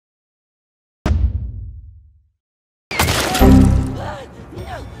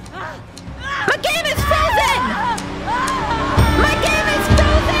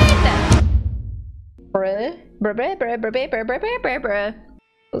Bruh. Bruh, bruh, bruh, bruh, bruh, bruh, bruh, bruh, bruh.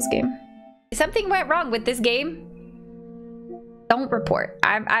 Close game. Something went wrong with this game. Don't report.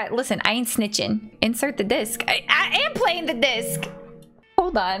 Listen, I ain't snitching. Insert the disc. I am playing the disc.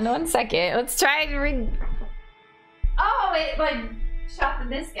 Hold on 1 second. Let's try and read. Oh, it like shot the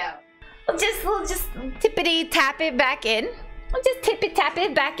disc out. We'll just tippity tap it back in. We'll just tippy tap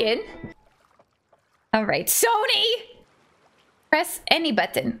it back in. All right, Sony. Press any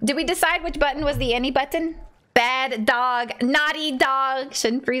button. Did we decide which button was the any button? Bad dog, naughty dog.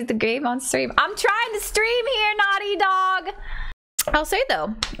 Shouldn't freeze the game on stream. I'm trying to stream here, naughty dog. I'll say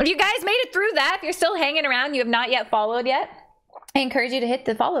though, if you guys made it through that, if you're still hanging around, you have not yet followed yet, I encourage you to hit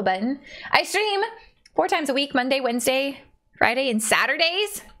the follow button. I stream 4 times a week, Monday, Wednesday, Friday, and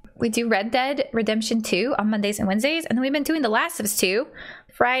Saturdays. We do Red Dead Redemption 2 on Mondays and Wednesdays, and then we've been doing The Last of Us 2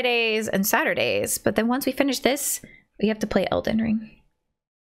 Fridays and Saturdays. But then once we finish this, we have to play Elden Ring.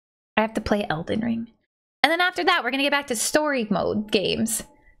 I have to play Elden Ring. And then after that, we're gonna get back to story mode games.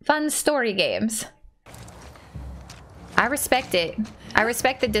 Fun story games. I respect it. I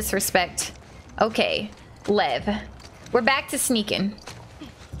respect the disrespect. Okay, Lev. We're back to sneaking.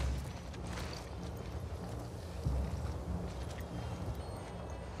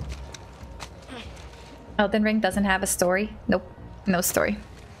 Elden Ring doesn't have a story. Nope, no story.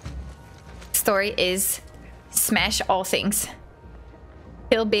 Story is smash all things.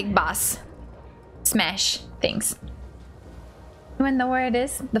 Kill big boss. Smash things. Anyone know where it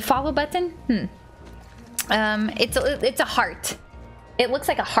is? The follow button? It's a heart. It looks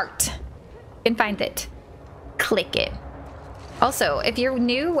like a heart. You can find it. Click it. Also, if you're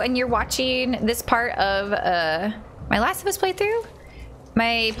new and you're watching this part of my Last of Us playthrough,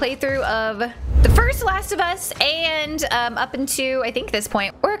 my playthrough of the first Last of Us, and up into I think this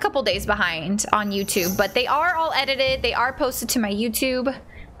point, we're a couple days behind on YouTube, but they are all edited. They are posted to my YouTube.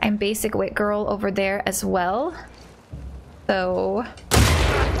 I'm basicwitgirl over there as well. So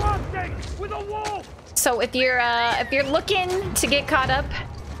if you're looking to get caught up,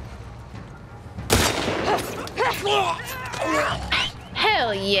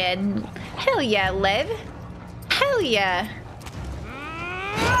 hell yeah, Lev, hell yeah.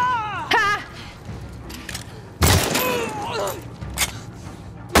 Ha!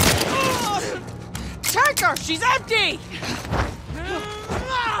 Take her! She's empty!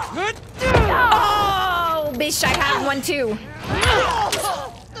 Oh, bitch! I have one too.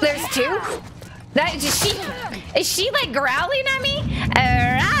 There's 2. That is she like growling at me?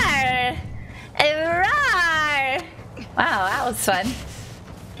 Arrgh. Arrgh. Wow, that was fun.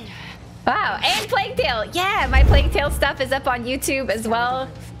 Wow, and Plague Tale. Yeah, my Plague Tale stuff is up on YouTube as well.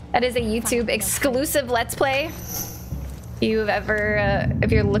 That is a YouTube exclusive Let's Play. If you've ever,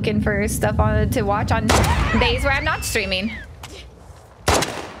 if you're looking for stuff to watch on days where I'm not streaming.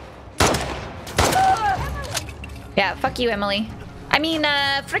 Yeah, fuck you, Emily. I mean,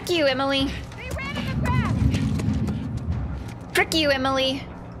 frick you, Emily. Frick you, Emily.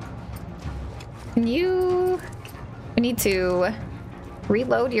 You need to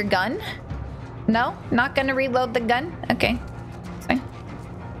reload your gun? No? Not gonna reload the gun? Okay. Fine.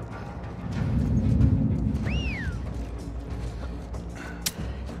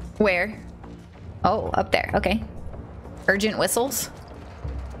 Where? Oh, up there. Okay. Urgent whistles.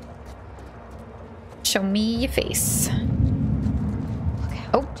 Show me your face. Okay.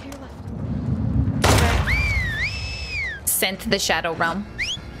 Oh. Sent to the Shadow Realm.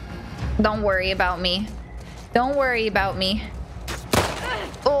 Don't worry about me. Don't worry about me.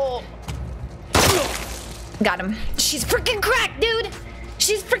 Oh. Got him. She's freaking cracked, dude.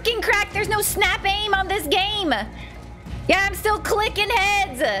 She's freaking cracked. There's no snap aim on this game. Yeah, I'm still clicking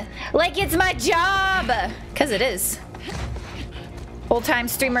heads like it's my job. Because it is. Full-time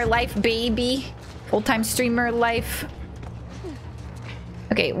streamer life, baby. Full-time streamer life.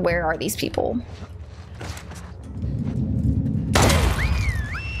 Okay, where are these people?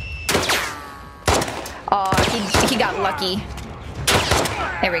 Oh, he got lucky.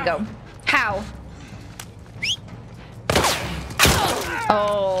 There we go. How?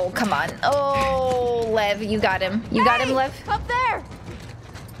 Oh, come on. Oh, Lev, you got him. You got him, Lev? Up there!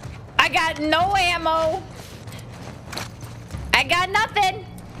 I got no ammo. I got nothing.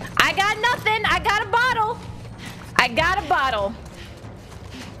 I got nothing. I got a bottle. I got a bottle.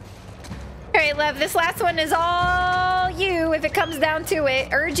 All right, Lev, this last one is all you if it comes down to it.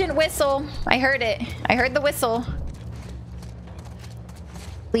 Urgent whistle. I heard it. I heard the whistle.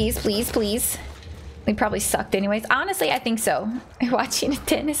 Please, please, please. We probably sucked anyways. Honestly, I think so. Watching a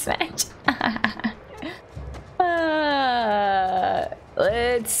tennis match.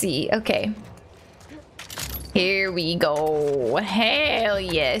 Let's see. Okay. Here we go. Hell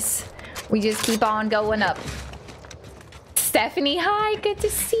yes. We just keep on going up. Stephanie, hi, good to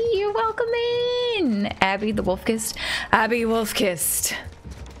see you. Welcome in. Abby the Wolf-Kissed. Abby Wolf-Kissed.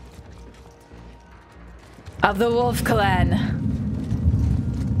 Of the Wolf Clan.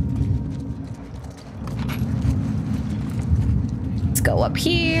 Let's go up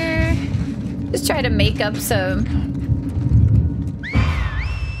here. Just try to make up some...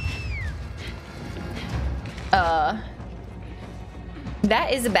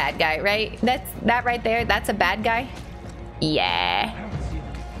 That is a bad guy, right? That right there, that's a bad guy? Yeah.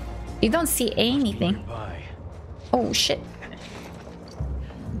 You don't see anything. Oh, shit.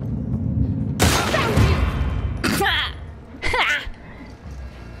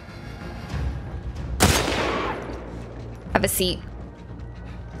 Have a seat.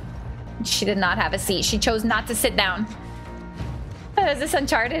 She did not have a seat. She chose not to sit down. Is this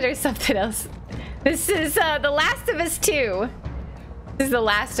Uncharted or something else? This is The Last of Us 2. This is The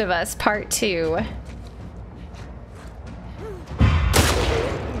Last of Us Part 2.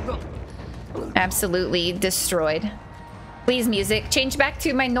 Absolutely destroyed. Please, music. Change back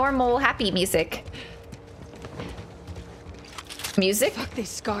to my normal happy music. Music? Fuck these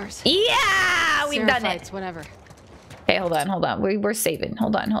scars. Yeah! We've done it. Whatever. Okay, hold on. We're saving.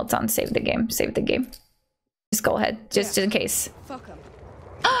 Hold on. Save the game. Save the game. Just go ahead. Just in case. Fuck them.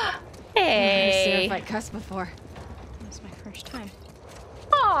 Hey. I've never cuss before. It was my first time.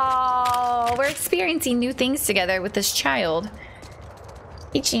 Oh, we're experiencing new things together with this child.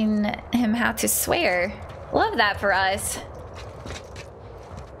 Teaching him how to swear. Love that for us.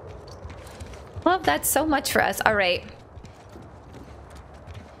 Love that so much for us. All right.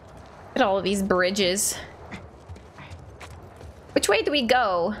 Look at all of these bridges. Which way do we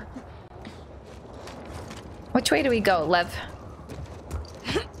go? Which way do we go, Lev?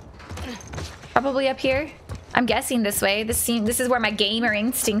 Probably up here. I'm guessing this way. This is where my gamer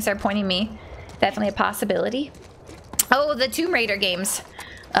instincts are pointing me. Definitely a possibility. Oh, the Tomb Raider games.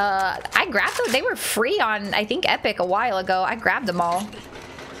 I grabbed them. They were free on, I think, Epic a while ago. I grabbed them all.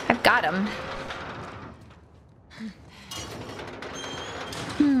 I've got them.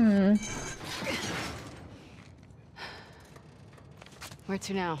 Where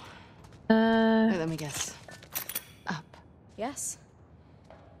to now? Wait, let me guess. Up. Yes.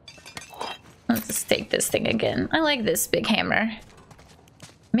 Let's just take this thing again. I like this big hammer.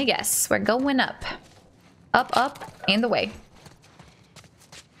 Let me guess. We're going up. Up, and away.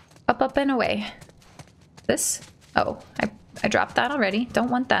 Up, and away. This? Oh, I dropped that already. Don't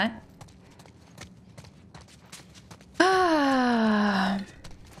want that. Ah.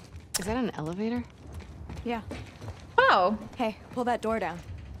 Is that an elevator? Yeah. Oh. Hey, pull that door down.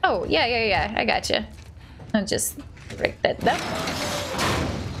 Oh, yeah. I got you. I'll just break that down.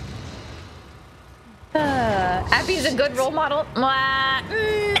 Abby's a good role model. I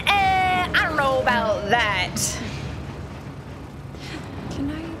don't know about that.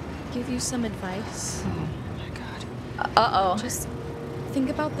 Can I give you some advice? Oh my god. Uh-oh. Just think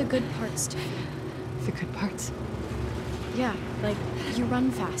about the good parts too. The good parts? Yeah, like you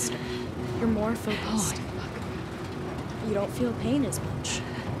run faster. You're more focused. Oh, fuck. You don't feel pain as much.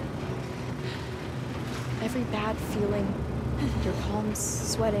 Every bad feeling, your palms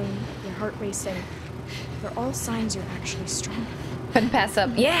sweating, your heart racing, they're all signs you're actually strong. Couldn't pass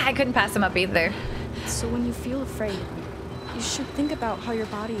up. Yeah, I couldn't pass them up either. So when you feel afraid, you should think about how your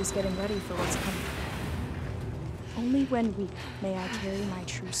body is getting ready for what's coming. Only when weak may I carry my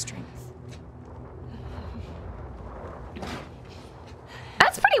true strength.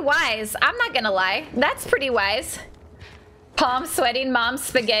 That's pretty wise. I'm not gonna lie. That's pretty wise. Palm sweating, mom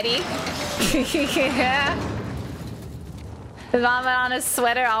spaghetti. Yeah. Vomit on his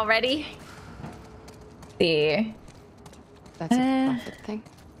sweater already. See. That's a profit thing?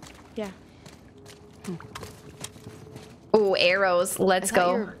 Yeah. Ooh, arrows. Let's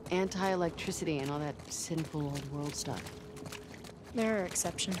go. You're anti-electricity and all that sinful old world stuff. There are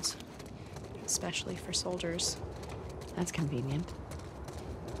exceptions. Especially for soldiers. That's convenient.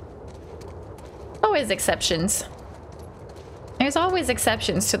 Always exceptions. There's always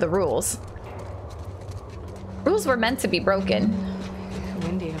exceptions to the rules. Rules were meant to be broken.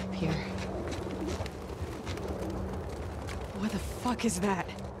 Windy up here. What the fuck is that?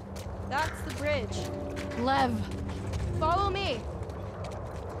 That's the bridge. Lev! Follow me.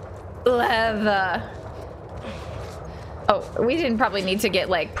 Lev. Oh, we didn't probably need to get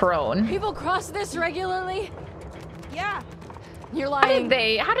like prone. People cross this regularly? Yeah. You're How lying.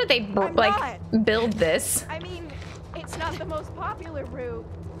 did they like build this? I mean, it's not the most popular route.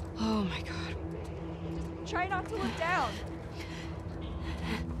 Oh my god. Try not to look down.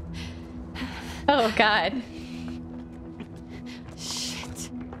 Oh god. Shit.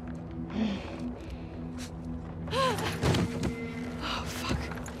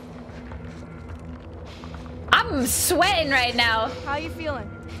 I'm sweating right now. How you feeling?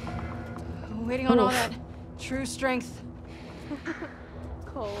 Waiting on all that true strength.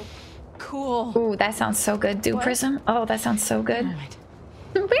 Cold. Cool. Ooh, that sounds so good. Doom What? Prism. Oh, that sounds so good. Alright.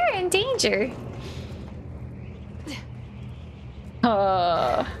 We're in danger.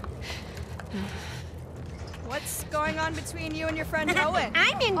 What's going on between you and your friend Owen?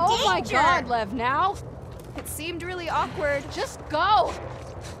 I'm in Oh danger. my god, Lev, now? It seemed really awkward. Just go!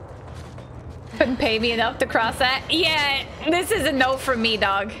 Couldn't pay me enough to cross that. Yeah, this is a no from me,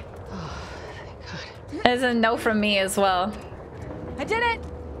 dog. It's a no from me as well. I did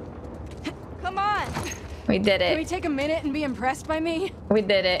it! Come on! We did Can we it. take a minute and be impressed by me? We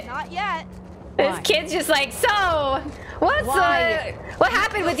did it. Not yet. This Why? kid's just like, so, what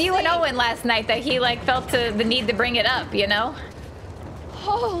happened with you and Owen last night that he like felt the need to bring it up, you know?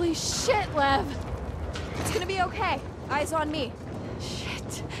 Holy shit, Lev! It's gonna be okay. Eyes on me.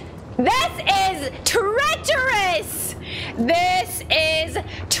 Shit. This is treacherous! This is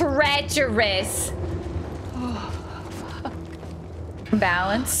treacherous.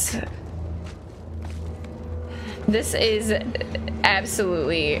 Balance. This is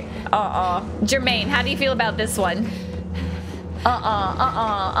absolutely Jermaine, how do you feel about this one?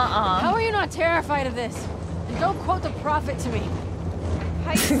 How are you not terrified of this? And don't quote the prophet to me.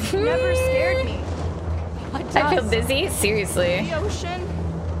 Heights never scared me. What I feel does? dizzy, seriously. The ocean.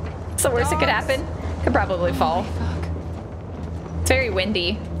 What's the worst that could Dogs. happen? Could probably fall. Fuck. It's very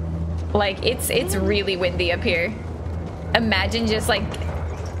windy. Like, it's really windy up here. Imagine just like,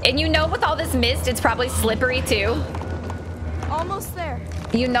 and you know with all this mist, it's probably slippery too. Almost there.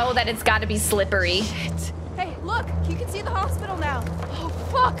 You know that it's gotta be slippery. Shit. Hey, look! You can see the hospital now. Oh,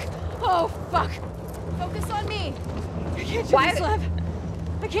 fuck! Oh, fuck! Focus on me. I can't do Why- this, Lev.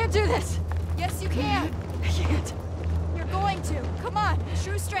 I can't do this. Yes, you can. I can't. You're going to. Come on.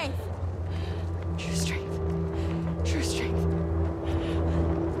 True strength. True strength. True strength.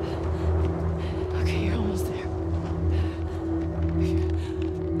 Okay, you're almost there.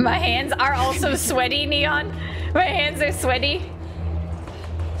 My hands are also sweaty, Neon. My hands are sweaty.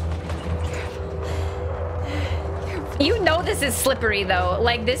 You know this is slippery though.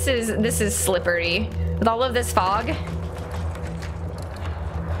 Like this is slippery. With all of this fog.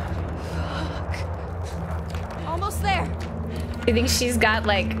 Almost there. You think she's got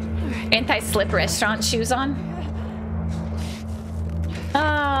like anti-slip restaurant shoes on?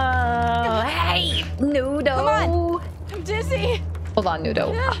 Oh, hey, Nudo. Come on. I'm dizzy. Hold on,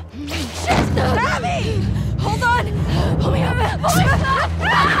 Nudo. Shit! Abby! Hold on! Hold me up!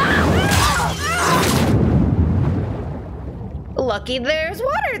 Lucky there's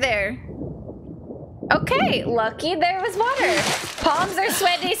water there. Okay, lucky there was water. Palms are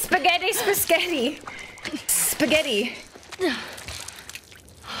sweaty, spaghetti, spaghetti. Spaghetti.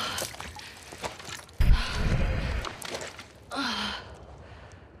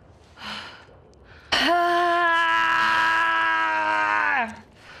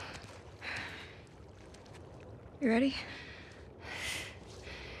 You ready?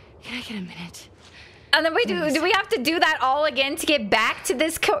 Can I get a minute? And then wait, do we have to do that all again to get back to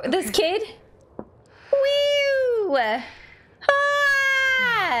this kid? Woo!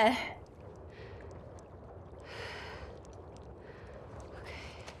 Ah!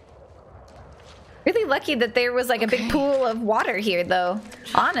 Really lucky that there was like a big pool of water here though.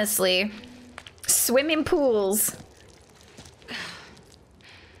 Honestly. Swimming pools.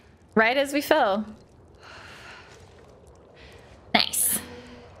 Right as we fell. Nice.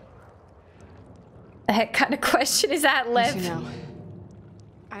 The heck kind of question is that, Yes, you Liv? know.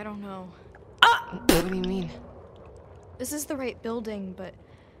 I don't know. Ah! What do you mean? This is the right building, but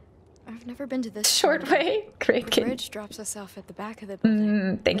I've never been to this Short part. way. Great The kid. bridge drops us off at the back of the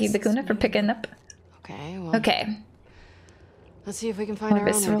building. Thank you, This is Dakuna, for new. picking up. Okay, well, Okay. let's see if we can find More our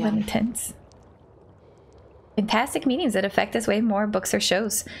own way visceral and down. intense. Fantastic meetings that affect us way more books or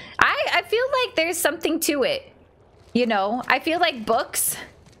shows. I feel like there's something to it. You know, I feel like books.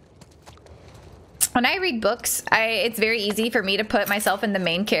 When I read books, it's very easy for me to put myself in the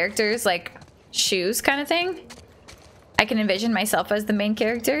main character's like shoes kind of thing. I can envision myself as the main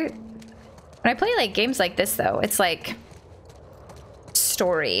character. When I play like games like this though, it's like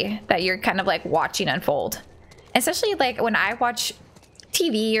story that you're kind of like watching unfold. Especially like when I watch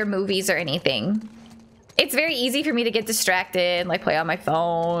TV or movies or anything. It's very easy for me to get distracted, like play on my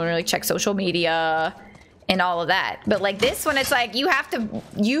phone or like check social media and all of that. But like this one, it's like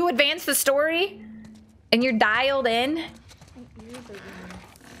you advance the story and you're dialed in.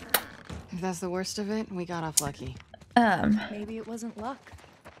 If that's the worst of it, we got off lucky. Maybe it wasn't luck.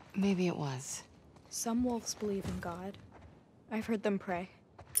 Maybe it was. Some wolves believe in God. I've heard them pray.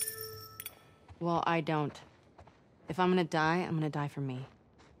 Well, I don't. If I'm gonna die for me.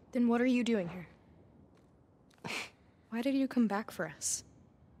 Then what are you doing here? Why did you come back for us?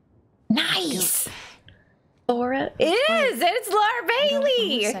 Nice! Laura. It's Laura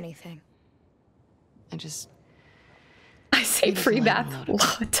Bailey! I don't anything. I say free bath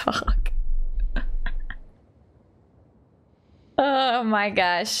law talk. Oh my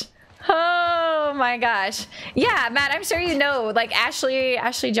gosh. Oh my gosh. Yeah, Matt, I'm sure you know, like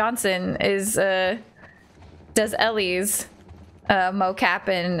Ashley Johnson is does Ellie's mocap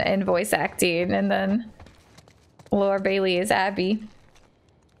and voice acting, and then Laura Bailey is Abby.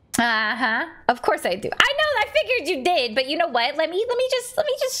 Of course I do. I know, I figured you did, but you know what? Let me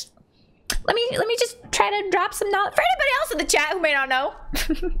just try to drop some knowledge for anybody else in the chat who may not know.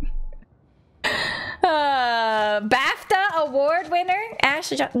 BAFTA award winner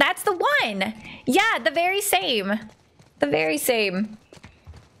Ashley Johnson. That's the one. Yeah, the very same.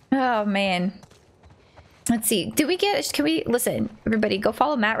 Oh man. Let's see. Can we listen, everybody, go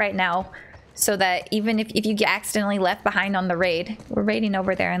follow Matt right now, so that even if you get accidentally left behind on the raid, we're raiding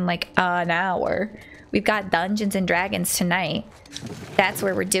over there in like an hour. We've got Dungeons and Dragons tonight. That's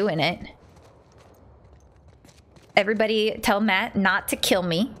where we're doing it. Everybody tell Matt not to kill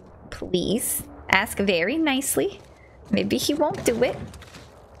me, please. Ask very nicely. Maybe he won't do it.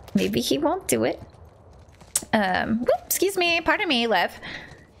 Whoop, excuse me, pardon me, Lev.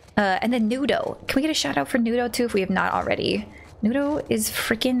 And then Nudo. Can we get a shout out for Nudo too if we have not already? Nudo is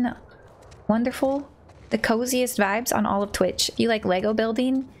freaking wonderful. The coziest vibes on all of Twitch. If you like Lego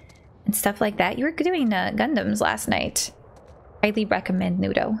building and stuff like that, you were doing Gundams last night. Highly recommend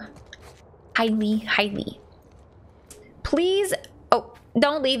Nudo. Highly. Please,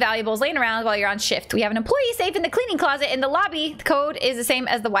 don't leave valuables laying around while you're on shift. We have an employee safe in the cleaning closet in the lobby. The code is the same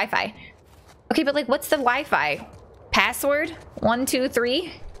as the Wi-Fi. Okay, but like, what's the Wi-Fi? Password? 1, 2,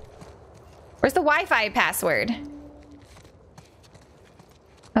 3? Where's the Wi-Fi password?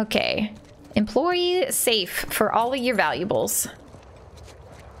 Okay. Employee safe for all of your valuables.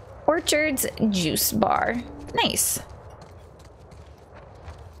 Orchard's juice bar. Nice.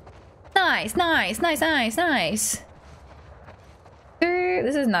 Nice.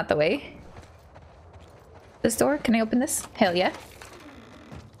 This is not the way. This door? Can I open this? Hell yeah.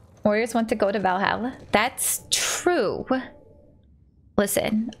 Warriors want to go to Valhalla. That's true.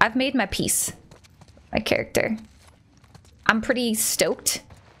 Listen, I've made my peace. My character. I'm pretty stoked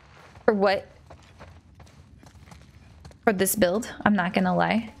for this build. I'm not gonna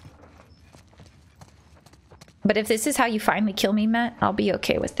lie. But if this is how you finally kill me, Matt, I'll be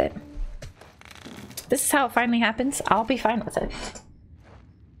okay with it. This is how it finally happens. I'll be fine with it.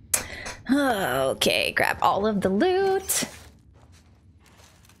 Okay, grab all of the loot.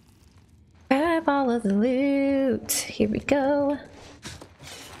 Here we go.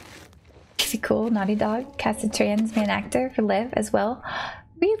 Is he cool? Naughty Dog cast a trans man actor for Liv as well.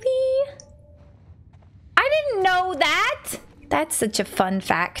 Really? I didn't know that. That's such a fun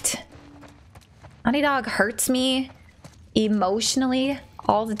fact. Naughty Dog hurts me emotionally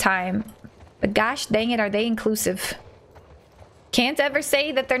all the time. But gosh dang it, are they inclusive? Can't ever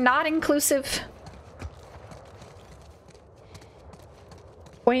say that they're not inclusive.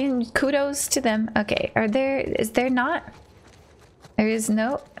 Kudos to them. Okay, is there not? There is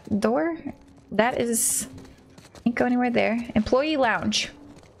no door? That is, can't go anywhere there. Employee lounge.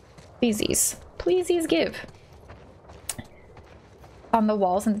 Pleasies give. On the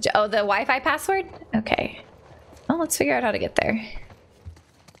walls and the Wi-Fi password? Okay. Well, let's figure out how to get there.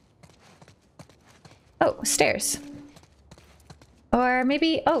 Oh, stairs. Or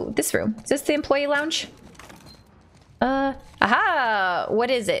maybe, this room. Is this the employee lounge? Aha!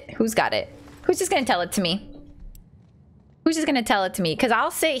 What is it? Who's got it? Who's just gonna tell it to me? Because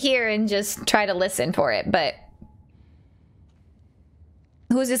I'll sit here and just try to listen for it, but...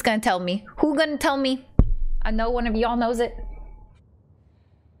 Who's just gonna tell me? Who gonna tell me? I know one of y'all knows it.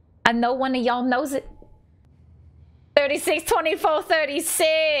 36, 24,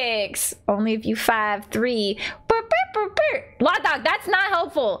 36. Only if you 5'3". Law Dog, that's not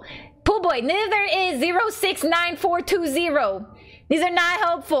helpful. Pool Boy, neither is 069420. These are not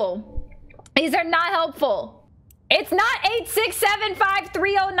helpful. It's not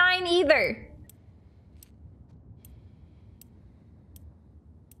 8675309 either.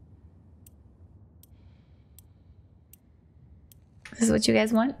 This is what you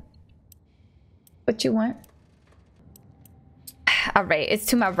guys want? What you want? All right, it's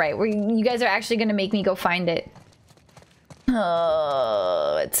to my right. You guys are actually gonna make me go find it.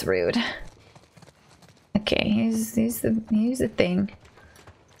 Oh, it's rude. Okay, here's the thing.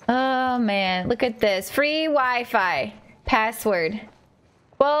 Oh man, look at this. Free Wi-Fi. Password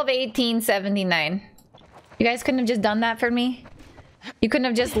 121879. You guys couldn't have just done that for me? You couldn't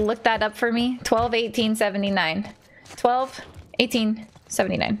have just looked that up for me? 12, 18, 79. 12, 18,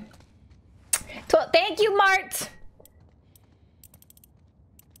 79. 12, thank you, Mart!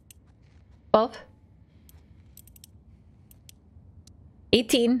 12.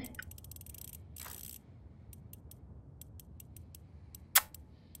 18.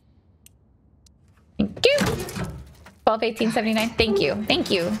 Thank you. 12, 18, 79. Thank you.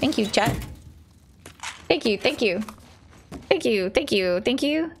 Thank you. Thank you, chat. Thank you. Thank you. Thank you. Thank you. Thank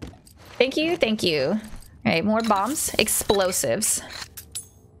you. Thank you. Thank you. All right, more bombs. Explosives.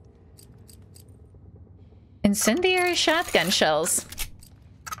 Incendiary shotgun shells.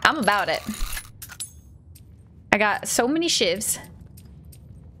 I'm about it. I got so many shivs.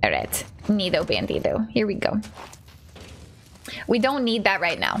 All right. Nido bandido. Here we go. We don't need that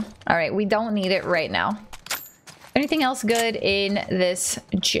right now. All right, we don't need it right now. Anything else good in this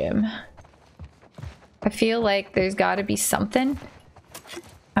gym? I feel like there's got to be something.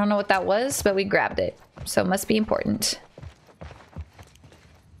 I don't know what that was, but we grabbed it. So it must be important.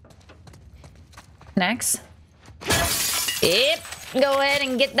 Snacks. Yep. Go ahead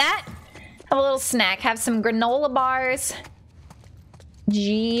and get that. Have a little snack. Have some granola bars.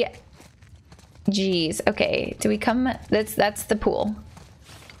 Jeez. Okay. Do we come? That's the pool.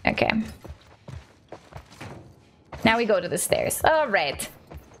 Okay. Now we go to the stairs. All right.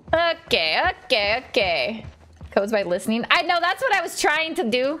 Okay. Codes by listening. I know that's what I was trying to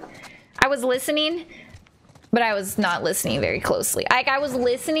do. I was listening, but I was not listening very closely. Like I was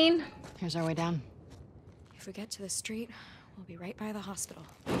listening. Here's our way down. If we get to the street, we'll be right by the hospital.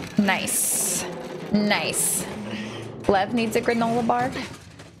 Nice. Nice. Lev needs a granola bar.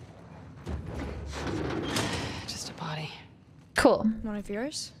 Just a body. Cool. One of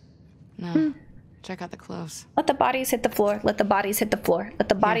yours? No. Check out the clothes. Let the bodies hit the floor. Let the bodies hit the floor. Let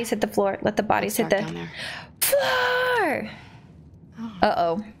the bodies hit the floor. Let the bodies hit the floor.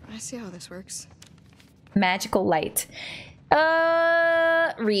 Uh-oh. I see how this works. Magical light.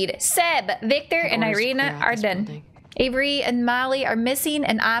 Read. Seb, Victor, and Irina are done. Avery and Molly are missing,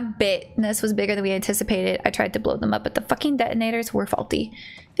 and I'm bit. And this was bigger than we anticipated. I tried to blow them up, but the fucking detonators were faulty.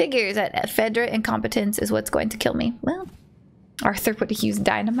 Figures that Fedra incompetence is what's going to kill me. Well, Arthur would have used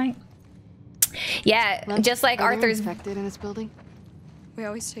dynamite. Yeah, just like Arthur's. Infected in this building? We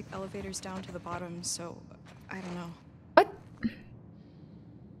always take elevators down to the bottom, so I don't know. What?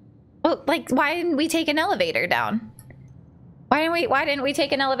 Well, like, why didn't we take an elevator down? Why didn't we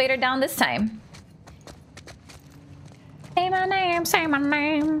take an elevator down this time? Say my name, say my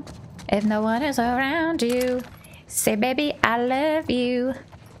name. If no one is around you, say baby I love you.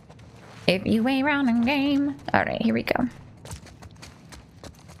 If you ain't round in game. All right, here we go.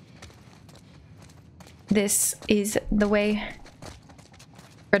 This is the way.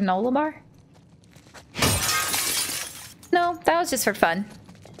 Granola bar? No, that was just for fun.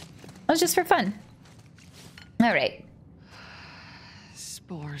 That was just for fun. All right.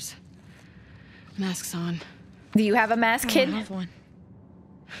 Spores. Masks on. Do you have a mask, kid? I have one.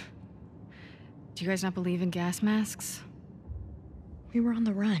 Do you guys not believe in gas masks? We were on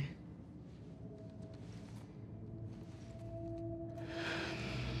the run.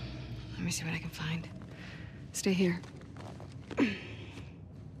 Let me see what I can find. Stay here.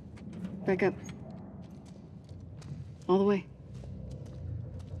 Back up. All the way.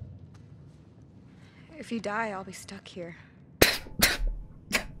 If you die, I'll be stuck here.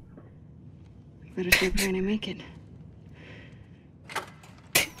 You better stay praying I make it.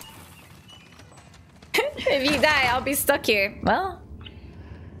 If you die, I'll be stuck here. Well,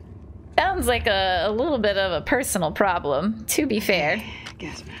 sounds like a little bit of a personal problem, to be fair.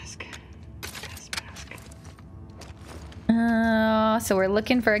 Gas mask. So we're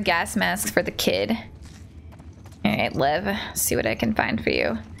looking for a gas mask for the kid. All right, Lev, see what I can find for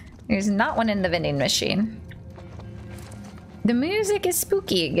you. There's not one in the vending machine. The music is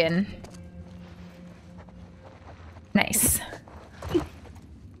spooky again. Nice.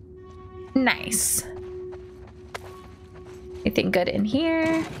 Nice. Anything good in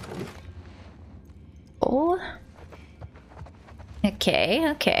here? Oh.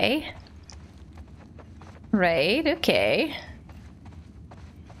 Okay. Right, okay.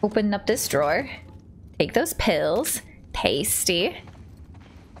 Open up this drawer. Take those pills. Tasty.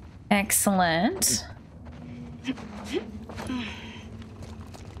 Excellent.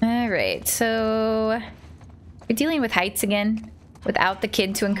 Alright, so we're dealing with heights again without the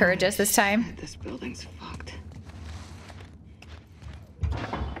kid to encourage us this time. This building's fucked.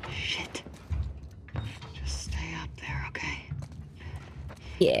 Shit. Just stay up there, okay?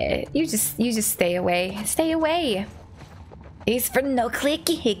 Yeah, you just stay away. Stay away. Please for no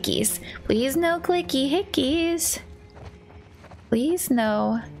clicky hickeys. Please no clicky hickeys. Please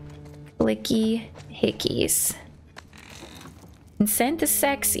no clicky hickeys. Consent is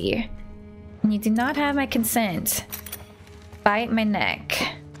sexy. And you do not have my consent. Bite my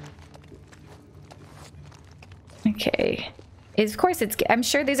neck. Okay. Of course it's... I'm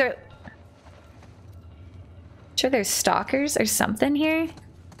sure these are... I'm sure there's stalkers or something here.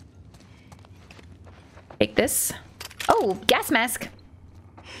 Take this. Oh, gas mask.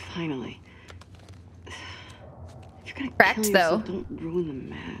 Finally. If you're gonna Cracked, kill though. yourself, don't ruin the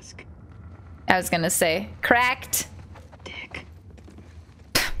mask. I was gonna say. Cracked. Dick.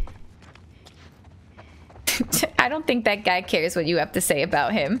 I don't think that guy cares what you have to say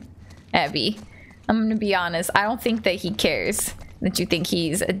about him, Abby. I'm gonna be honest. I don't think that he cares that you think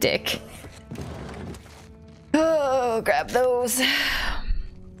he's a dick. Oh, grab those.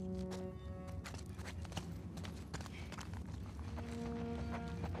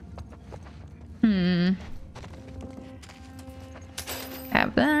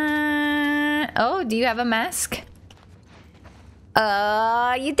 Have that. Oh, do you have a mask?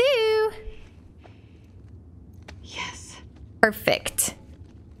 You do. Yes. Perfect.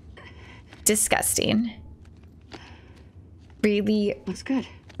 Disgusting. Really, Looks good.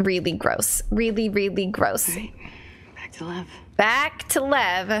 really gross. Really, really gross. All right. Back to Lev. Back to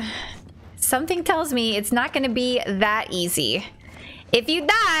Lev. Something tells me it's not gonna be that easy. If you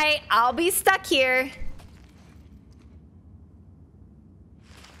die, I'll be stuck here.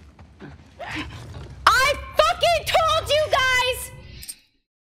 I fucking told you guys!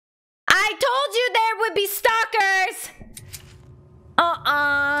 I told you there would be stalkers!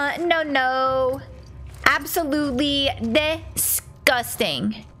 No, no. Absolutely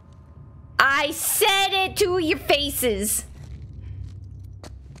disgusting. I said it to your faces.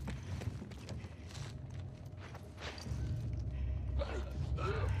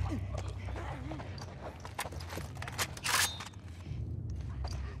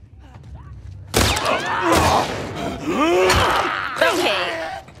 Okay.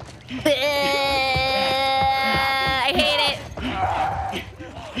 I hate it.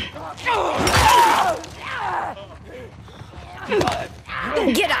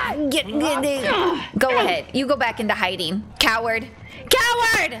 Get up. Go ahead. You go back into hiding. Coward.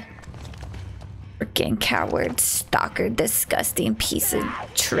 Coward! Freaking coward. Stalker. Disgusting piece of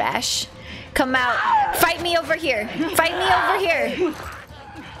trash. Come out. Fight me over here. Fight me over here.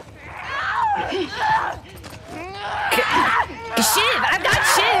 Shiv, I've got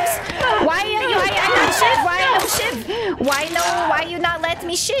shivs. Why I got shiv? Why no shiv? Why you not let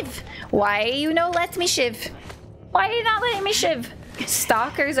me shiv? Why you no let me shiv? Why are you not letting me shiv?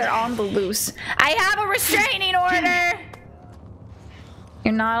 Stalkers are on the loose. I have a restraining order.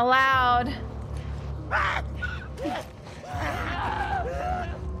 You're not allowed.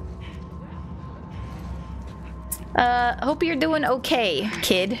 Hope you're doing okay,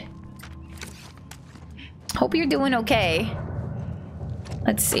 kid. Hope you're doing okay.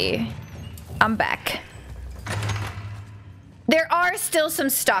 Let's see. I'm back. There are still some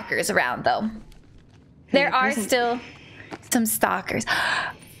stalkers around, though. There are still some stalkers.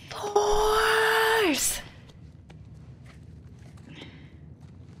 Boars!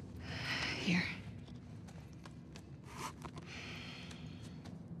 Here.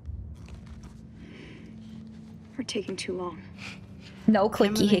 We're taking too long. No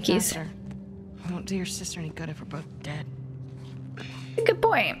clicky hickeys. It won't do your sister any good if we're both dead. Good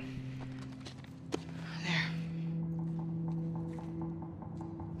point. There.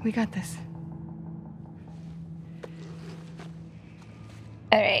 We got this.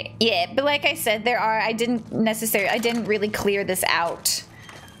 All right. Yeah, but like I said, there are. I didn't really clear this out.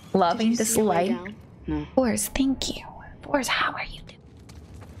 Loving this light. No. Boars, thank you. Boars, how are you doing?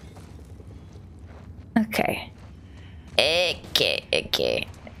 Okay. Okay.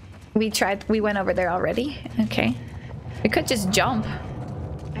 We went over there already. Okay. We could just jump.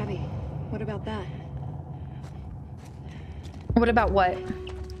 Abby, what about that? What about what?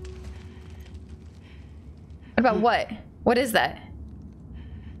 What about what? What is that?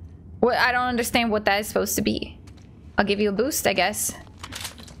 What? I don't understand what that is supposed to be. I'll give you a boost, I guess.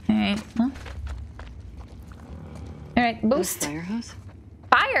 Alright. Huh? Alright, boost. Fire hose?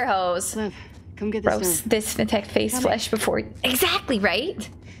 Fire hose! Lev, come get this Gross. done. Disinfect face flesh before... Exactly, right?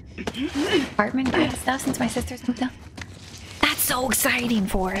 Apartment by stuff since my sister's moved out. That's so exciting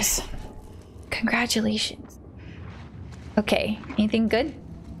for us. Congratulations. Okay. Anything good?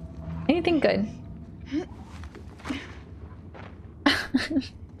 Anything good?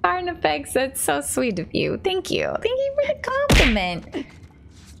 Barn effects, that's so sweet of you. Thank you. Thank you for the compliment.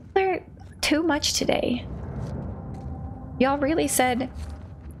 They're too much today. Y'all really said,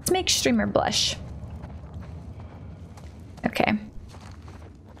 let's make streamer blush. Okay.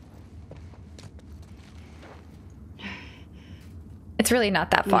 It's really not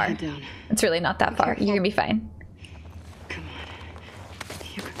that far. It's really not that far. You're gonna be fine. Come on.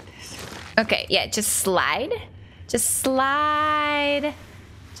 You got this. Okay, yeah, just slide. Just slide.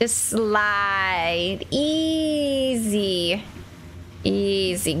 Just slide. Easy.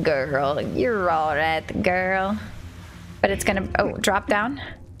 Easy, girl. You're all right, girl. But it's gonna... Oh, drop down.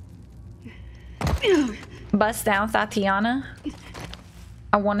 Bust down, Tatiana.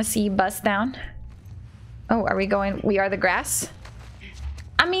 I want to see you bust down. Oh, are we going... We are the grass?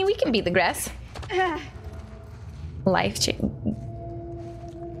 I mean, we can be the grass. Life-changing.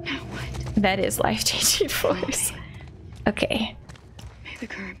 That is life-changing force. Okay. May the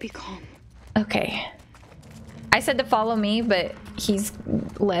current be calm. Okay. I said to follow me, but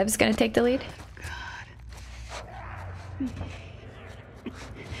Lev's gonna take the lead.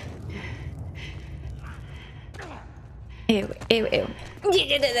 Ew, ew, ew.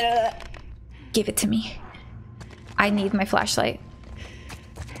 Give it to me. I need my flashlight.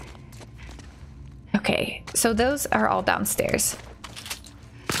 Okay, so those are all downstairs.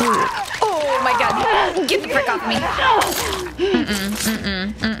 Ooh. Oh my god. Get the frick off me.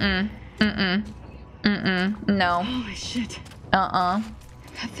 No. Holy shit. That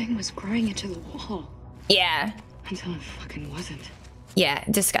thing was growing into the wall. Yeah. Until it fucking wasn't. Yeah,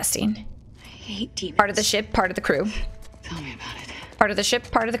 disgusting. I hate demons. Part of the ship, part of the crew. Tell me about it. Part of the ship,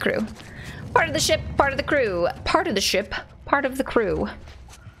 part of the crew. Part of the ship, part of the crew. Part of the ship, part of the crew.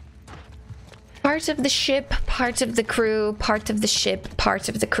 Part of the ship, part of the crew. Part of the ship, part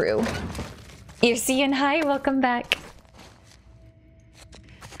of the crew. You're seeing hi, welcome back.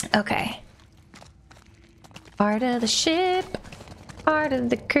 Okay. Part of the ship, part of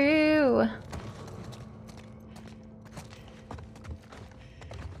the crew.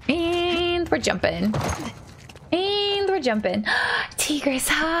 And we're jumping. And we're jumping. Tigress,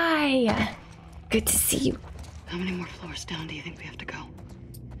 hi. Good to see you. How many more floors down do you think we have to go?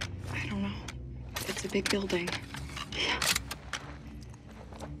 I don't know. It's a big building. Yeah.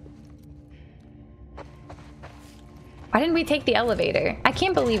 Why didn't we take the elevator? I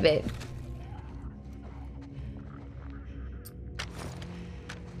can't believe it.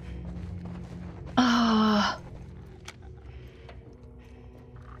 Oh.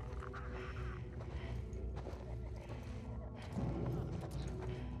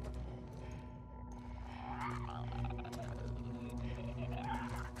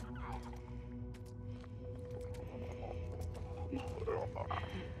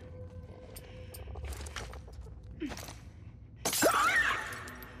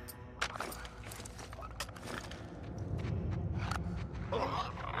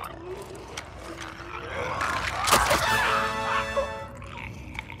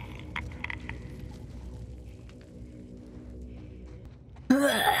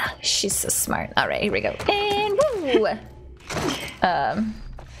 She's so smart. All right, here we go. And woo!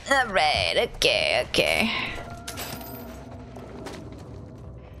 All right, okay, okay.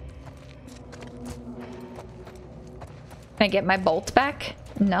 Can I get my bolt back?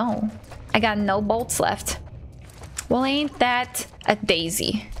 No. I got no bolts left. Well, ain't that a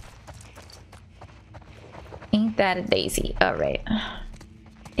daisy? Ain't that a daisy? All right.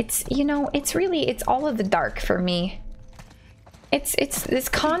 It's, you know, it's really, it's all of the dark for me. It's this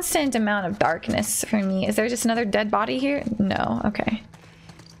constant amount of darkness for me. Is there just another dead body here? No. Okay.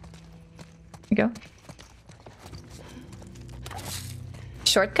 Here we go.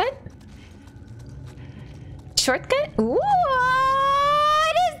 Shortcut? Shortcut? Ooh,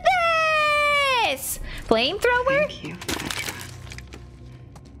 what is this? Flamethrower? Thank you.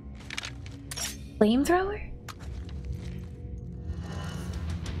 Flamethrower?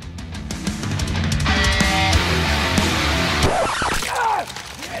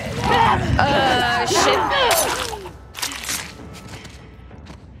 Shit.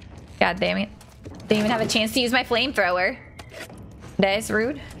 God damn it. Didn't even have a chance to use my flamethrower. That is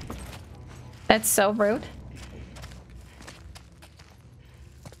rude. That's so rude.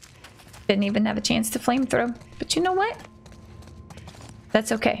 Didn't even have a chance to flamethrow. But you know what?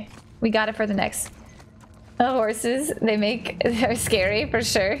 That's okay. We got it for the next. The horses, they're scary for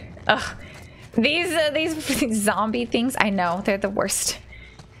sure. Ugh. These zombie things, I know, they're the worst.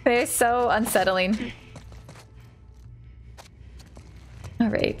 They're so unsettling. All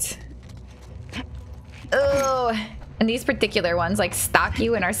right. Oh, and these particular ones like stalk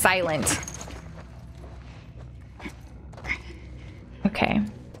you and are silent. Okay.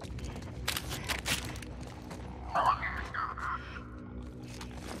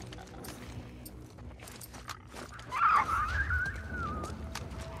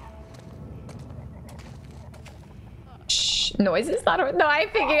 Noises? Not a, no, I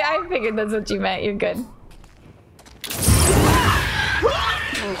figured that's what you meant. You're good.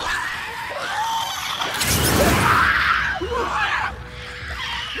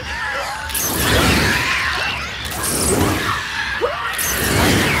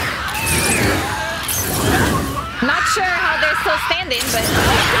 Not sure how they're still standing, but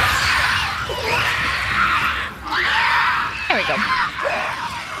there we go.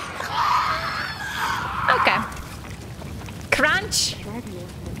 Okay. Crunch.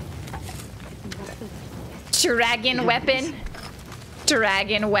 Dragon weapon.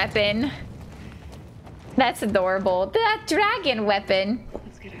 Dragon weapon. That's adorable. That dragon weapon.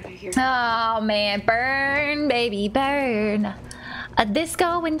 Let's get out of here. Oh man, burn, baby, burn. A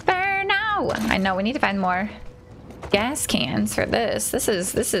disco inferno. I know we need to find more gas cans for this. This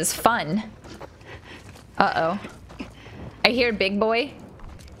is fun. Uh-oh. I hear a big boy.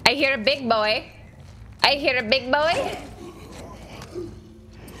 I hear a big boy. I hear a big boy.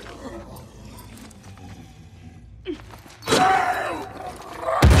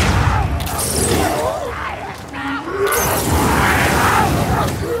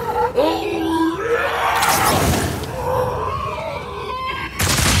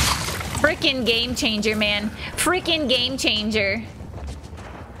 Freaking game changer, man. Freaking game changer.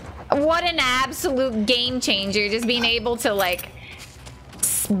 What an absolute game changer. Just being able to like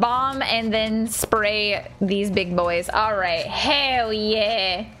bomb and then spray these big boys. All right. Hell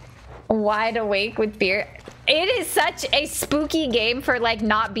yeah. Wide awake with fear. It is such a spooky game for like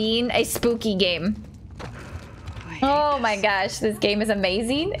not being a spooky game. Oh my gosh, this game is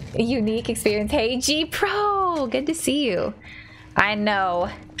amazing. Unique experience. Hey G Pro, good to see you. I know.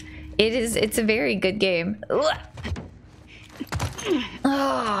 It's a very good game.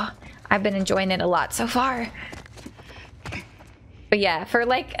 Oh, I've been enjoying it a lot so far. But yeah, for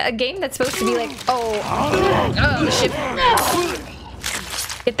like a game that's supposed to be like, oh shit.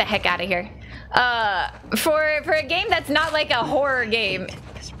 Get the heck out of here. For a game that's not like a horror game.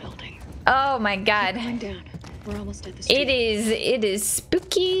 This building. Oh my god. Climb down. We're almost at the street. It is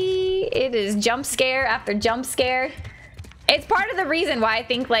spooky. It is jump scare after jump scare. It's part of the reason why I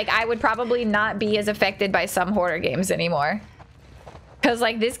think like I would probably not be as affected by some horror games anymore. Cause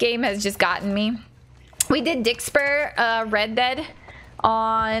like this game has just gotten me. We did Dixper Red Dead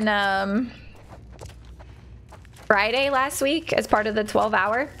on Friday last week as part of the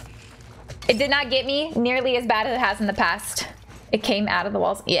 12-hour. It did not get me nearly as bad as it has in the past. It came out of the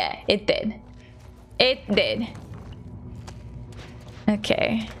walls. Yeah, it did. It did.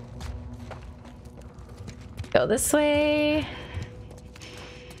 Okay. Go this way.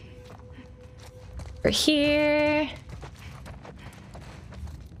 Over here.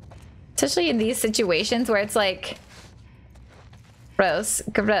 Especially in these situations where it's like gross,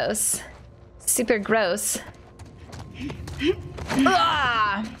 gross, super gross.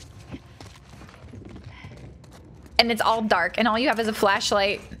 Ah! And it's all dark and all you have is a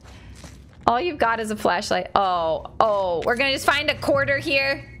flashlight. All you've got is a flashlight. Oh, we're gonna just find a quarter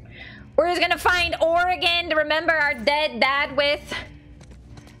here. We're just gonna find Oregon to remember our dead dad with.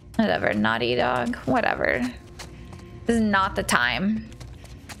 Whatever, naughty dog, whatever. This is not the time.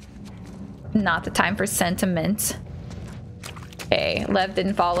 Not the time for sentiment. Okay, Lev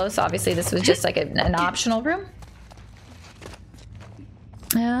didn't follow, so obviously this was just like an optional room.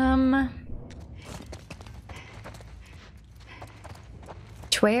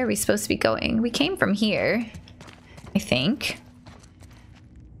 Which way are we supposed to be going? We came from here, I think.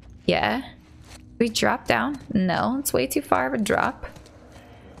 Yeah. We drop down? No, it's way too far of a drop.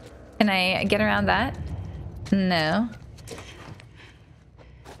 Can I get around that? No.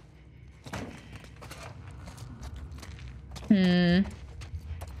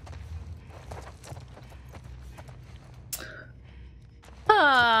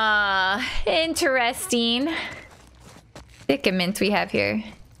 Ah, interesting predicament we have here.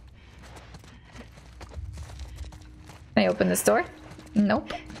 Can I open this door?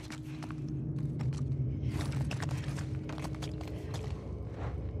 Nope.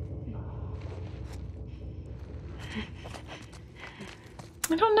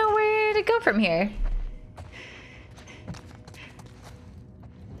 I don't know where to go from here.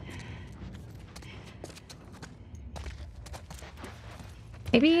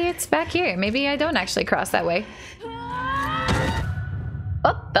 Maybe it's back here. Maybe I don't actually cross that way.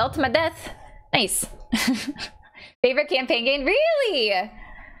 Oh, fell to my death. Nice. Favorite campaign game? Really?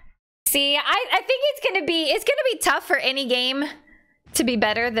 See, I think it's gonna be tough for any game to be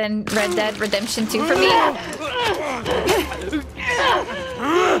better than Red Dead Redemption 2 for me.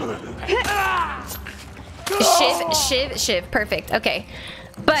 Shiv. Perfect. Okay.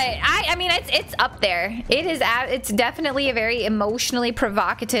 But I mean, it's up there. It's definitely a very emotionally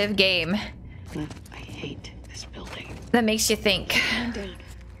provocative game. I hate this building. That makes you think. Calm down.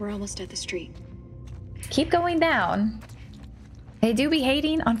 We're almost at the street. Keep going down. They do be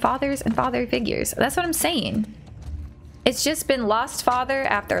hating on fathers and father figures. That's what I'm saying. It's just been lost father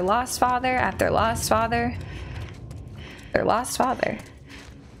after lost father after lost father. Their lost father.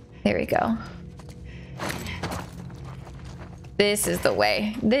 There we go. This is the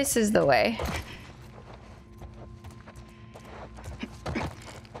way. This is the way.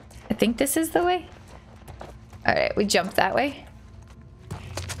 I think this is the way. Alright, we jumped that way.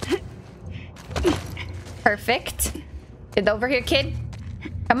 Perfect. Get over here, kid.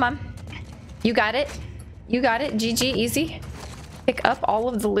 Come on. You got it. You got it. GG, easy. Pick up all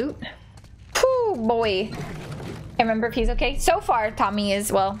of the loot. Whew, boy. Can't remember if he's okay. So far, Tommy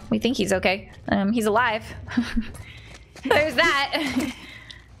is, well, we think he's okay. He's alive. There's that.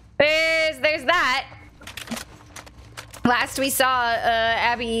 There's that. Last we saw,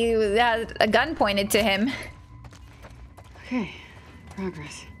 Abby had a gun pointed to him. Okay,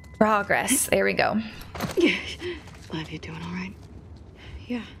 progress. Progress. There we go. Glad you're doing all right.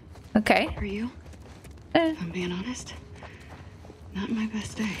 Yeah. Okay. Are you? If I'm being honest, not my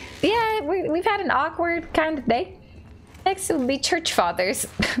best day. Yeah, we've had an awkward kind of day. Next will be church fathers.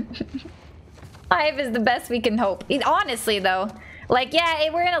 5 is the best we can hope. Honestly, though, like, yeah,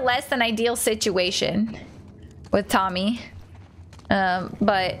 we're in a less than ideal situation with Tommy,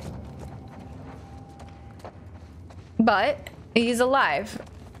 but he's alive.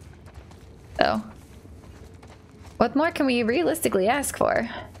 So, what more can we realistically ask for?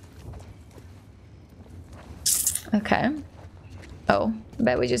 Okay. Oh, I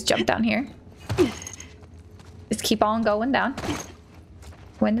bet we just jump down here. Just keep on going down.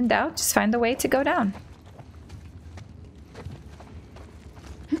 When in doubt, just find a way to go down.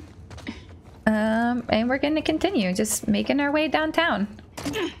 And we're gonna continue, just making our way downtown.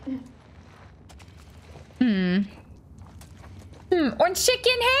 Orange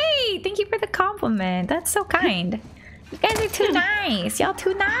chicken, hey! Thank you for the compliment. That's so kind. You guys are too nice. Y'all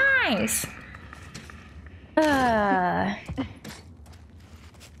too nice.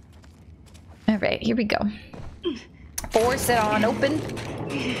 Alright, here we go. Force it on open.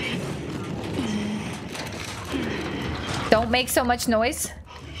 Don't make so much noise.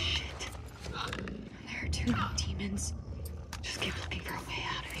 Holy shit. There are 2 demons. Just keep looking for a way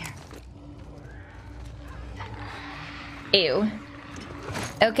out of here. Ew.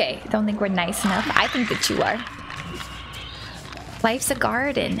 Okay, don't think we're nice enough. I think that you are. Life's a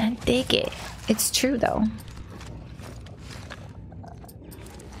garden. I dig it. It's true, though.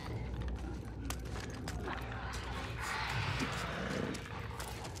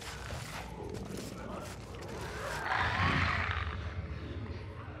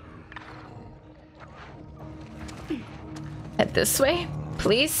 Head this way,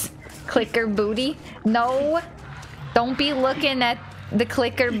 please. Clicker booty. No. Don't be looking at the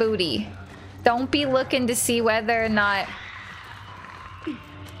clicker booty. Don't be looking to see whether or not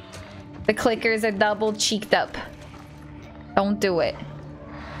the clickers are double cheeked up. Don't do it.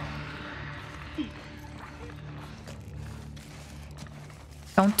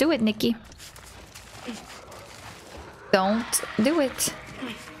 Don't do it, Nikki. Don't do it.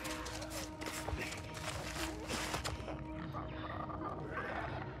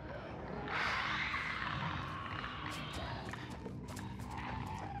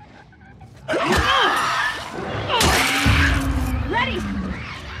 Ready!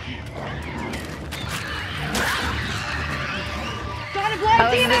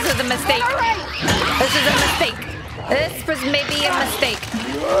 Oh, this is a mistake. This is a mistake. This was maybe a mistake.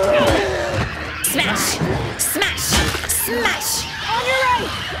 Smash! Smash! Smash! On your right!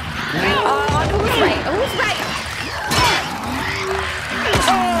 On who's right? Who's right?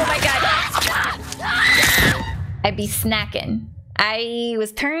 Oh my god. I'd be snacking. I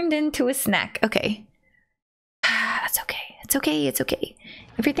was turned into a snack. Okay. That's okay. It's okay. It's okay.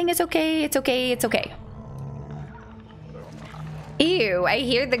 Everything is okay. It's okay. It's okay. Ew, I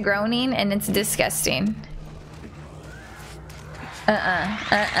hear the groaning and it's disgusting.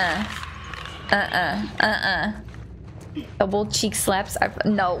 Double cheek slaps.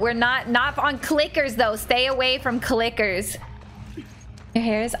 No, we're not on clickers though. Stay away from clickers. Your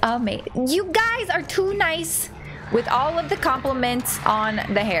hair is amazing. You guys are too nice with all of the compliments on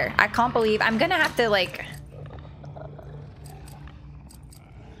the hair. I can't believe I'm gonna have to like.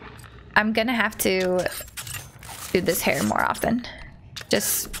 I'm gonna have to do this hair more often,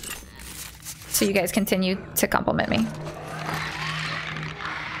 just so you guys continue to compliment me.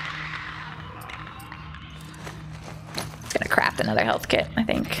 Just gonna craft another health kit, I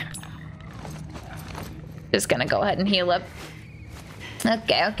think. Just gonna go ahead and heal up.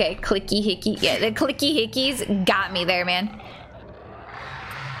 Okay, okay. Clicky hickey. Yeah, the clicky hickeys got me there, man.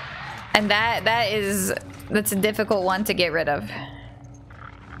 And that's a difficult one to get rid of.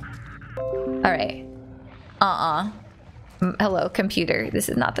 Alright. Hello, computer. This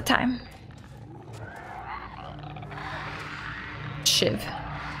is not the time. Shiv.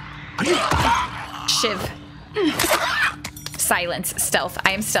 Shiv. Silence. Stealth.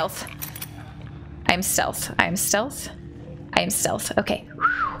 I am stealth. I am stealth. I am stealth. I am stealth. Okay.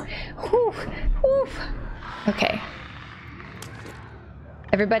 Whew. Whew. Okay.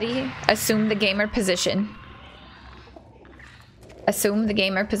 Everybody, assume the gamer position. Assume the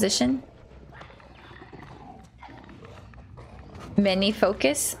gamer position. Many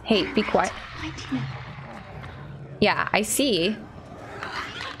focus. Hey, be quiet. Yeah, I see.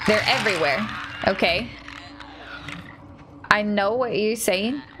 They're everywhere. Okay. I know what you're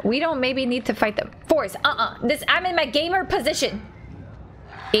saying. We don't maybe need to fight them. Force. I'm in my gamer position.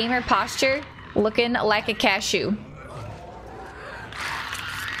 Gamer posture. Looking like a cashew.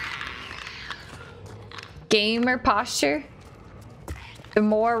 Gamer posture. The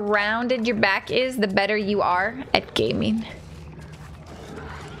more rounded your back is, the better you are at gaming.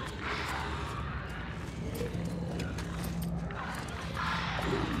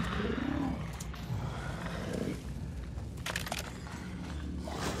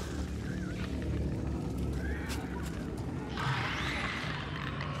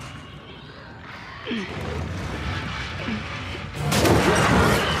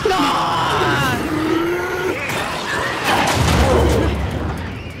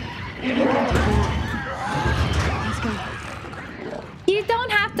 You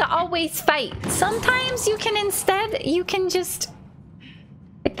don't have to always fight. Sometimes you can just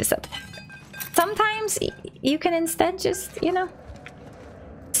pick this up. Sometimes you can instead just, you know,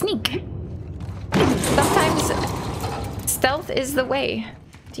 sneak. Sometimes stealth is the way.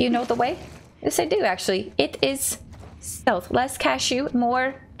 Do you know the way? Yes, I do, actually. It is stealth. Less cashew,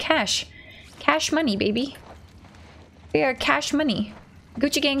 more cash. Cash money, baby. We are cash money.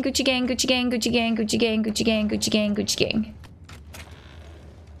 Gucci gang, Gucci gang, Gucci gang, Gucci gang, Gucci gang, Gucci gang, Gucci gang, Gucci gang.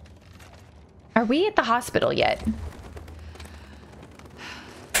 Are we at the hospital yet?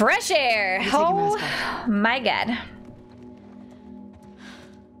 Fresh air! Oh my god.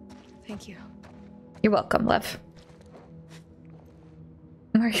 Thank you. You're welcome, love.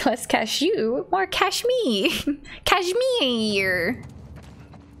 More less cashew, more cash me. Cashmere.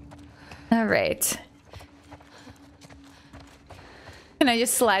 All right. Can I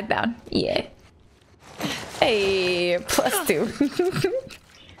just slide down? Yeah. Hey, +2.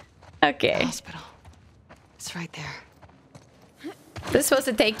 Okay. Hospital. It's right there. This is supposed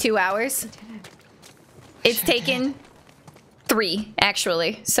to take 2 hours. It's Sure taken 3,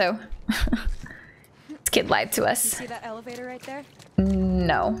 actually. So, this kid lied to us. See that elevator right there?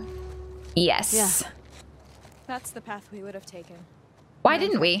 No. Yes. Yeah. That's the path we would have taken. Why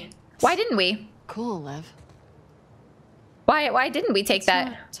didn't we? Why didn't we? Cool, Lev. Why didn't we take Let's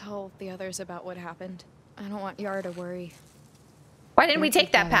that? not tell the others about what happened. I don't want Yara to worry. Why didn't we Don't take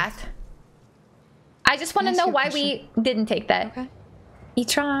take that that. path? I just want to Can I know ask you a why question? we didn't take that. Okay?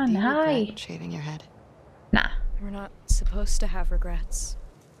 Etron, Do you hi. regret shaving your head? Nah. We're not supposed to have regrets.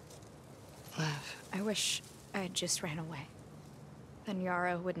 Lev. I wish I had just ran away. Then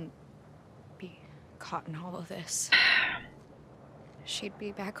Yara wouldn't be caught in all of this. She'd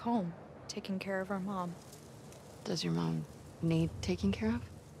be back home, taking care of our mom. Does your mom need taking care of?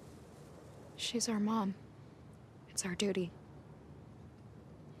 She's our mom. It's our duty.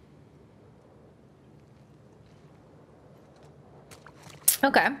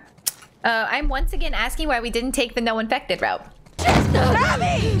 Okay. I'm once again asking why we didn't take the no infected route.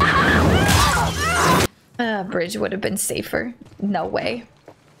 Bridge would have been safer. No way.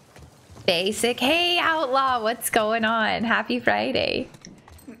 Basic. Hey, Outlaw, what's going on? Happy Friday.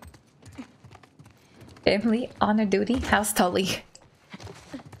 Family, honor, duty, how's Tully?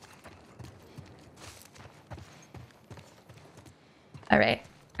 All right,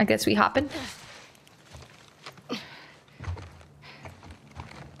 I guess we hopping.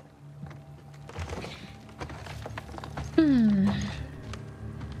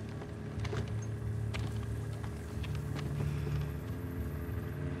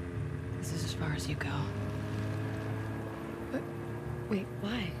 This is as far as you go. Wait,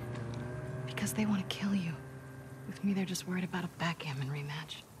 why? Because they want to kill you. With me, they're just worried about a backgammon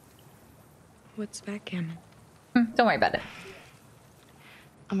rematch. What's backgammon? Don't worry about it.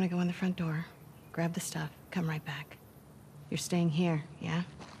 I'm gonna go in the front door, grab the stuff, come right back. You're staying here, yeah?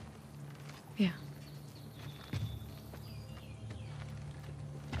 Yeah.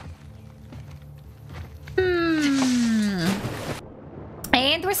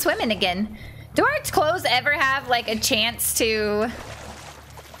 swimming again. Do our clothes ever have like a chance to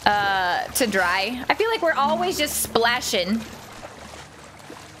dry? I feel like we're always just splashing.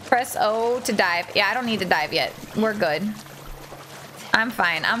 Press O to dive. Yeah, I don't need to dive yet. We're good. I'm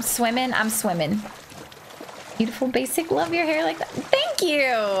fine. I'm swimming. I'm swimming. Beautiful basic. Love your hair like that. Thank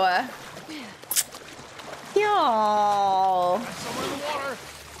you. Y'all.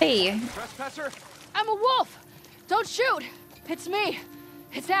 Hey. Trespasser? I'm a wolf. Don't shoot. It's me.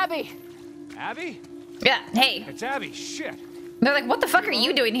 It's Abby. Abby? Yeah, hey. It's Abby. Shit. They're like, what the fuck are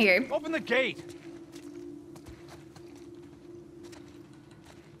you doing here? Open the gate.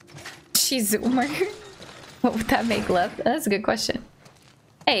 She's Zoomer. What would that make, love? That's a good question.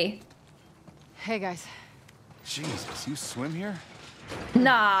 Hey. Hey, guys. Jesus, you swim here?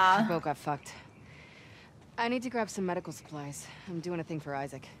 Nah. Boat got fucked. I need to grab some medical supplies. I'm doing a thing for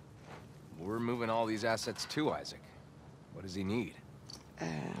Isaac. We're moving all these assets to Isaac. What does he need?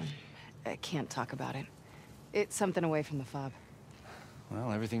 I can't talk about it. It's something away from the fob.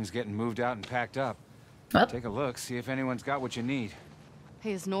 Well, everything's getting moved out and packed up. Well. Take a look, see if anyone's got what you need.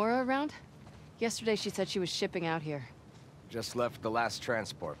 Hey, is Nora around? Yesterday she said she was shipping out here. Just left the last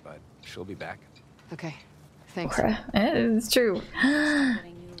transport, but she'll be back. Okay, thanks. It's true.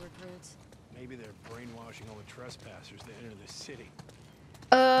 Maybe they're brainwashing all the trespassers that enter the city.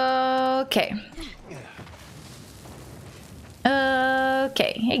 Okay.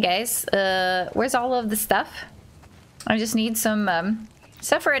 Okay. Hey guys. Where's all of the stuff? I just need some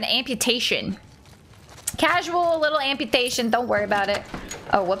stuff for an amputation. Casual little amputation. Don't worry about it.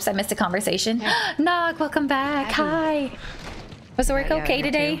 Oh, whoops! I missed a conversation. Nog, welcome back. Hi. Was the work okay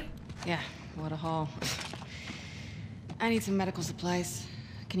today? Too. Yeah. What a haul. I need some medical supplies.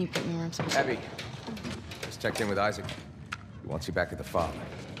 Can you put me where I'm supposed to? Abby, just checked in with Isaac. He wants you back at the fob.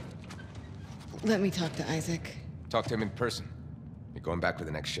 Let me talk to Isaac. Talk to him in person. You're going back for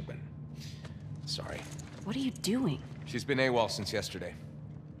the next shipment. Sorry. What are you doing? She's been AWOL since yesterday.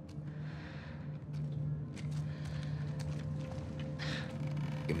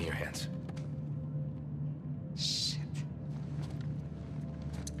 Give me your hands. Shit.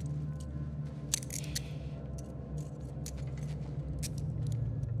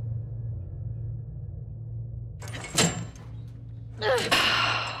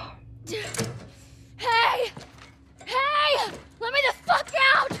 Hey! Hey! Let me the fuck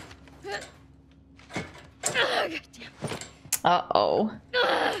out! Uh-oh.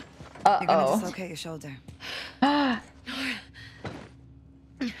 You're gonna dislocate your shoulder. Wow.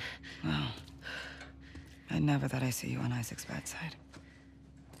 I never thought I'd see you on Isaac's bad side.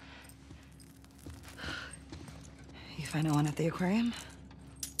 You find Owen at the aquarium?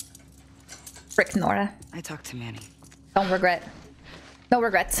 Frick, Nora. I talked to Manny. Don't regret. No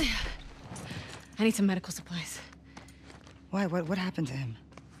regrets. I need some medical supplies. Why? What happened to him?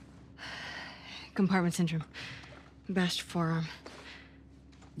 Compartment syndrome. Bashed forearm.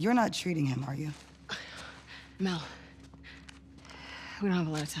 You're not treating him, are you? Mel. We don't have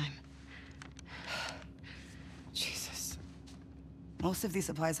a lot of time. Jesus. Most of these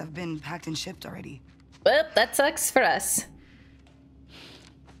supplies have been packed and shipped already. Well, that sucks for us.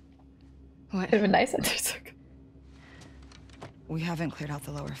 What? It'd been nice under suck. We haven't cleared out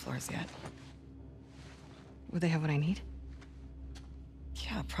the lower floors yet. Would they have what I need?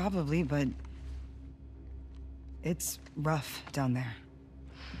 Yeah, probably, but it's rough down there.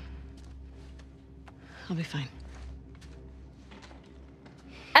 I'll be fine.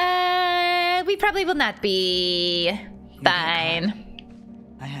 We probably will not be fine.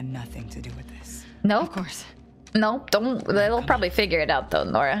 I had nothing to do with this. Nope. Of course. Nope, don't. They'll probably figure it out though,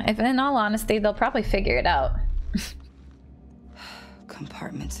 Nora. If in all honesty, they'll probably figure it out.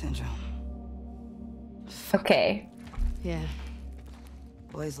 Compartment syndrome. Okay. Yeah.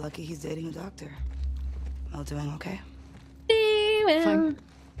 Boy's lucky he's dating a doctor. Mel doing okay? Fine. God,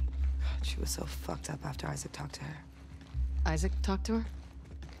 she was so fucked up after Isaac talked to her. Isaac talked to her?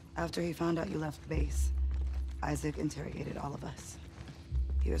 After he found out you left base, Isaac interrogated all of us.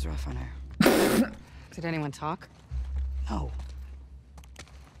 He was rough on her. Did anyone talk? No.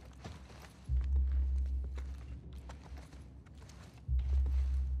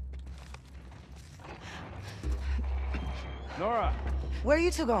 Nora, Where are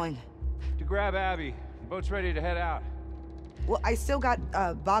you two going? to grab Abby. The boat's ready to head out. Well, I still got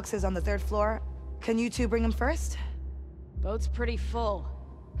boxes on the 3rd floor. Can you two bring them first? Boat's pretty full.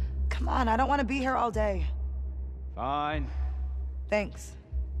 Come on, I don't want to be here all day. Fine. Thanks.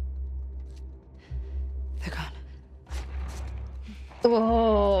 They're gone.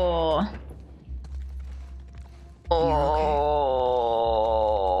 Oh. Oh.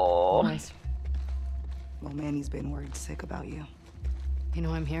 Nice. Well, Manny's been worried sick about you. You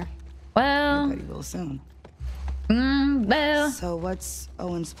know I'm here. Well, Everybody will soon. well. So what's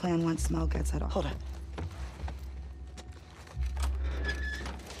Owen's plan once Mel gets it all? Hold on.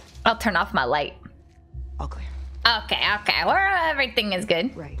 I'll turn off my light. All clear. Okay, okay. Well, everything is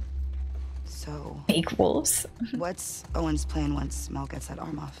good. Right. So Fake wolves. what's Owen's plan once Mel gets that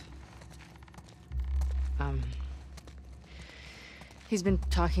arm off? He's been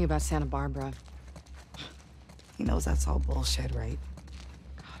talking about Santa Barbara. He knows that's all bullshit, right?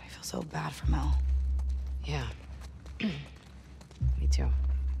 God, I feel so bad for Mel. Yeah. Me too.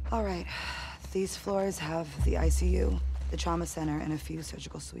 All right. These floors have the ICU, the trauma center, and a few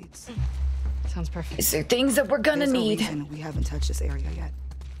surgical suites. Sounds perfect. These are things that we're gonna There's need. a reason we haven't touched this area yet.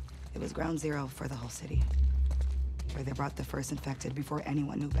 It was ground zero for the whole city, where they brought the first infected before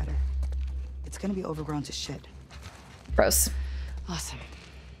anyone knew better. It's gonna be overgrown to shit. Gross. Awesome.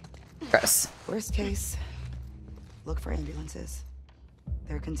 Gross. Worst case, look for ambulances.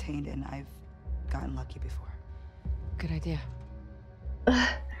 They're contained, and I've gotten lucky before. Good idea.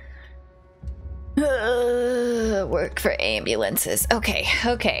 Work for ambulances. Okay,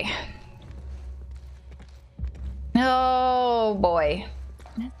 okay. Oh boy.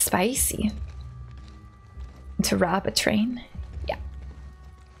 That's spicy. To rob a train? Yeah.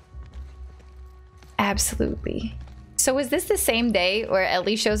 Absolutely. So is this the same day where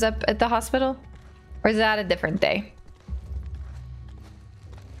Ellie shows up at the hospital? Or is that a different day?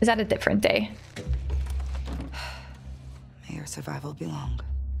 Is that a different day? May your survival be long.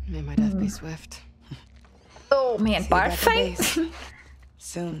 May my death be swift. Oh man, See you bar back at fight? base.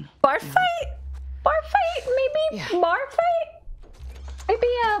 Soon. Bar fight? Bar fight? Maybe Yeah. bar fight? Maybe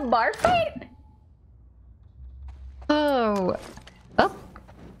a bar fight? Oh. Oh.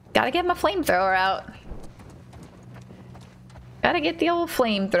 Gotta get my flamethrower out. Gotta get the old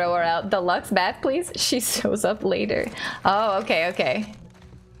flamethrower out. Deluxe bath, please. She shows up later. Oh, okay, okay.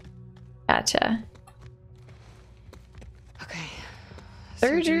 Gotcha. Okay.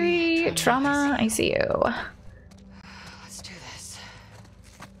 Surgery, trauma, ICU. Let's do this.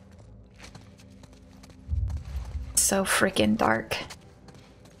 So freaking dark.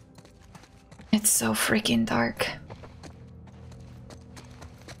 It's so freaking dark.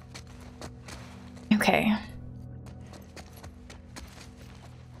 Okay.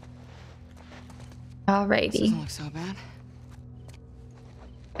 Alrighty. Doesn't look so bad.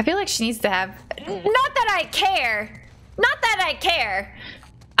 I feel like she needs to have... Not that I care! Not that I care!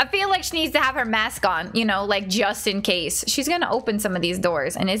 I feel like she needs to have her mask on, you know, like just in case. She's gonna open some of these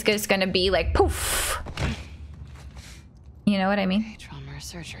doors and it's just gonna be like poof. You know what I mean? Okay, trauma or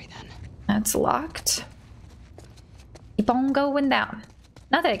surgery then. That's locked. Keep on going down.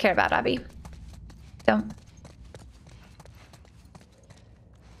 Not that I care about Abby. Don't.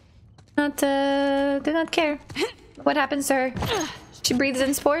 Do not care. What happens to her? She breathes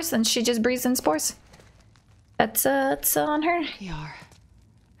in spores and she just breathes in spores. That's on her. ER.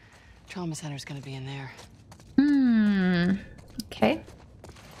 Trauma center's gonna be in there. Okay.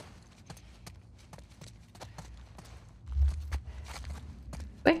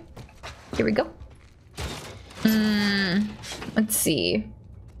 Wait. Here we go. Let's see.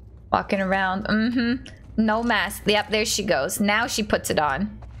 Walking around. No mask. Yep, there she goes. Now she puts it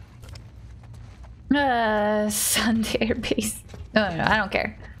on. Sunday airbase. No, I don't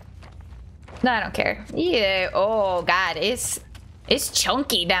care. No, I don't care. Yeah. Oh God, it's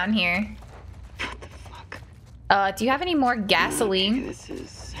chunky down here. What the fuck? Do you have any more gasoline? Okay, this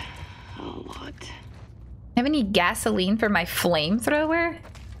is a lot. Have any gasoline for my flamethrower?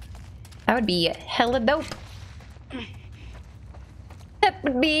 That would be hella dope. That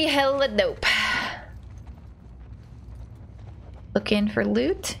would be hella dope. Looking for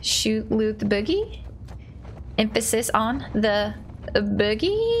loot. Shoot, loot the boogie. Emphasis on the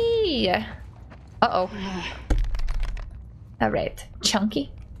boogie. Uh-oh. Alright.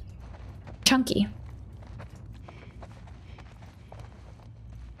 Chunky. Chunky.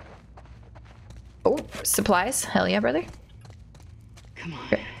 Oh, supplies. Hell yeah, brother. Come on,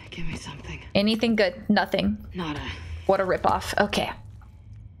 give me something. Anything good? Nothing. Nada. What a ripoff. Okay.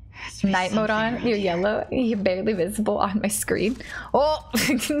 Has to be Night mode something on. around You're here. yellow. You're barely visible on my screen. Oh!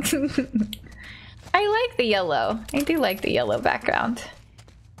 I like the yellow. I do like the yellow background.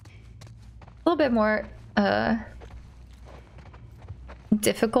 A little bit more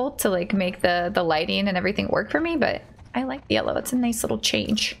difficult to like make the lighting and everything work for me, but I like the yellow. It's a nice little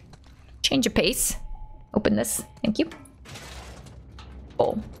change. Change of pace. Open this. Thank you.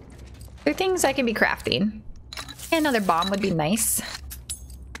 Oh. There are things I can be crafting. Another bomb would be nice.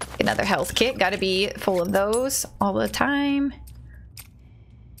 Another health kit. Gotta be full of those all the time.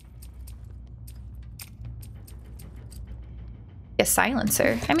 A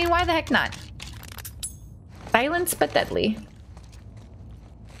silencer. I mean, why the heck not? Silence but deadly.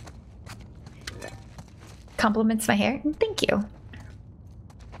 Compliments my hair. Thank you.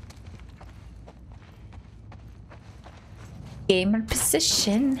 Gamer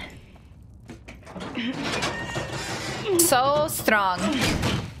position. So strong,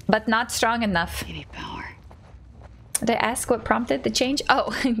 but not strong enough. You need power. Did I ask what prompted the change?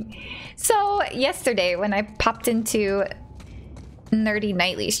 Oh, so yesterday when I popped into Nerdy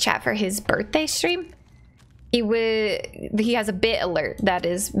Nightly's chat for his birthday stream, he has a bit alert that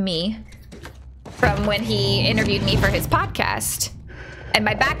is me from when he interviewed me for his podcast, and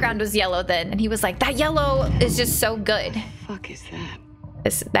my background was yellow then, and he was like, "That yellow is just so good." Fuck is that?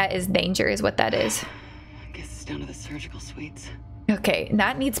 That is danger, is what that is. I guess it's down to the surgical suites. Okay,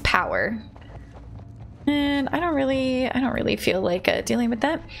 that needs power. And I don't really feel like dealing with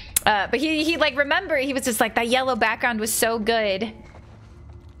that. But he like, remember, he was just like, that yellow background was so good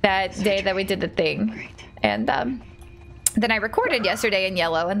that day that we did the thing. Great. And then I recorded yesterday in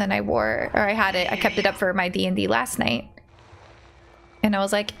yellow, and then I kept it up for my D&D last night. And I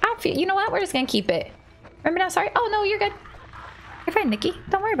was like, you know what? We're just gonna keep it. Remember now? Sorry. Oh no, you're good. You're fine, Nikki.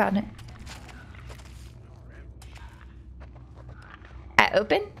 Don't worry about it. At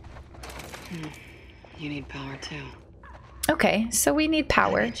open? You need power too. Okay, so we need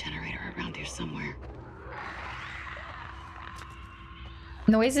power. There's a generator around here somewhere.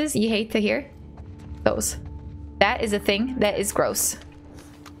 Noises you hate to hear? Those. That is a thing that is gross.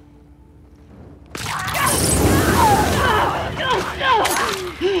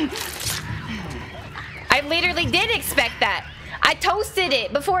 I literally did expect that. I toasted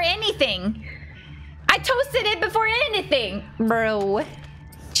it before anything. I toasted it before anything. Bro.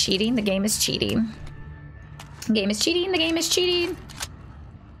 Cheating. The game is cheating. The game is cheating. The game is cheating.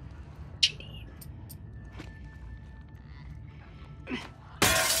 Cheating.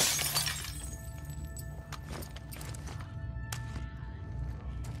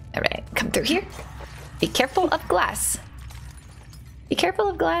 All right, come through here. Be careful of glass. Be careful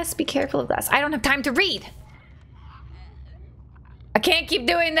of glass. Be careful of glass. I don't have time to read. I can't keep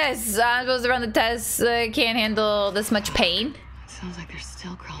doing this. I'm supposed to run the tests. I can't handle this much pain. Sounds like they're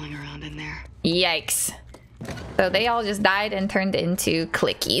still crawling around in there. Yikes. So they all just died and turned into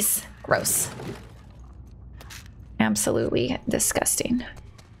clickies. Gross. Absolutely disgusting.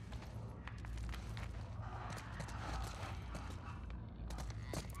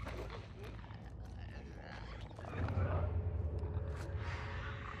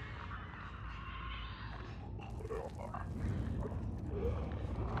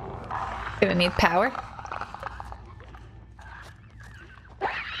 Gonna need power.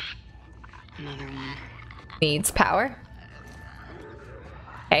 Another one. Needs power.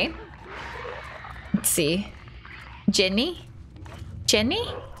 Okay. Let's see. Jenny? Jenny?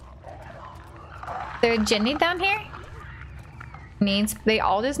 Is there a Jenny down here? They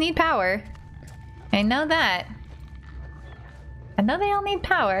all just need power. I know that. I know they all need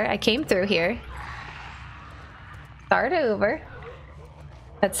power. I came through here. Start over.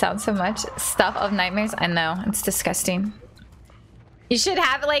 That sounds so much. Stuff of nightmares. I know. It's disgusting. You should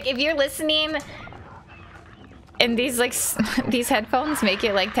have, like, if you're listening and these, like, these headphones make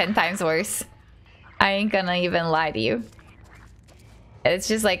it, like, 10 times worse. I ain't gonna even lie to you. It's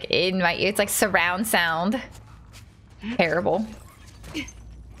just, like, in my ear. It's, like, surround sound. Terrible.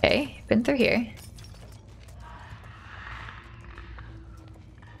 Okay. Been through here.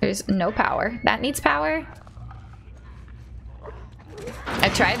 There's no power. That needs power. I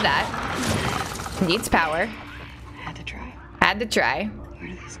tried that. Needs power. Had to try. Had to try. Where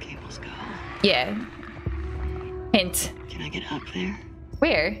do these cables go? Yeah. Hint. Can I get up there?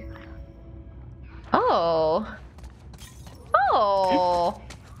 Where? Oh. Oh.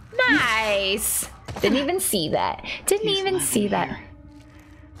 Nice. Didn't even see that. Didn't He's even living see that. here.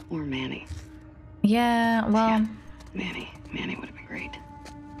 Or Manny. Yeah, well, Manny would have been great.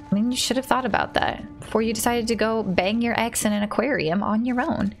 I mean, you should have thought about that before you decided to go bang your ex in an aquarium on your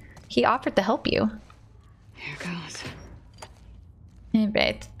own. He offered to help you. Here goes. I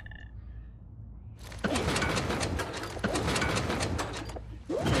bet.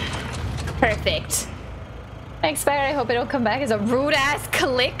 Perfect. Thanks, Spider. I hope it don't come back as a rude-ass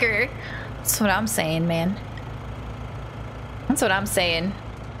clicker. That's what I'm saying, man. That's what I'm saying.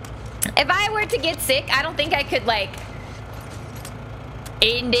 If I were to get sick, I don't think I could, like,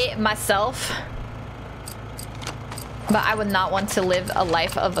 end it myself. But I would not want to live a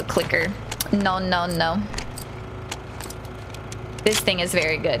life of a clicker. No, no, no. This thing is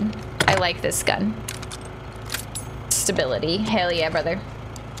very good. I like this gun. Stability. Hell yeah, brother.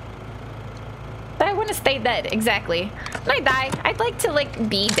 Did I I want to stay dead, exactly. When I die, I'd like to, like,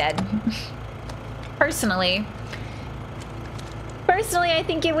 be dead. Personally. Personally, I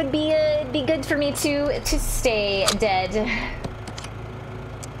think it would be good for me to stay dead.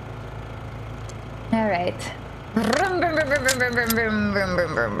 All right.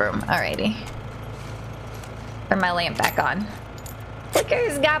 Alrighty. Turn my lamp back on.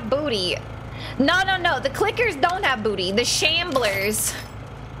 Clickers got booty. No, no, no. The clickers don't have booty. The shamblers.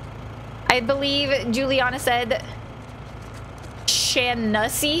 I believe Juliana said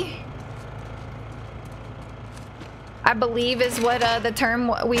Shanussi. I believe is what the term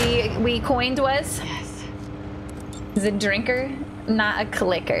we coined was. Yes. Is a drinker, not a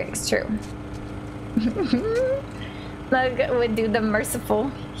clicker. It's true. Nug would do the merciful.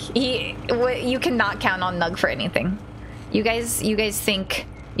 You cannot count on Nug for anything. You guys think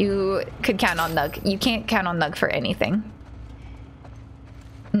you could count on Nug. You can't count on Nug for anything.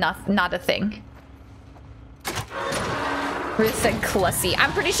 Not a thing. Ruth said Clussy.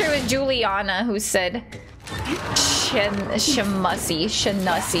 I'm pretty sure it was Juliana who said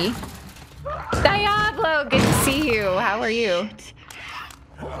Shanussi. Diablo, good to see you. How are you?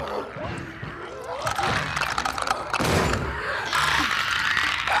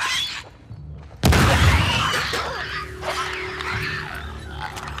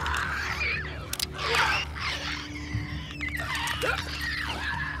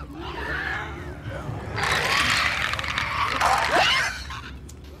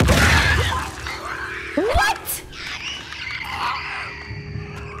 What?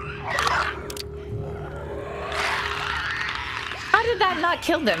 How did that not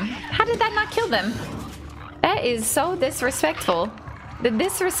kill them? How did that not kill them? That is so disrespectful. The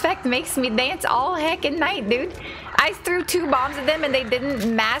disrespect makes me dance all heckin' night, dude. I threw 2 bombs at them and they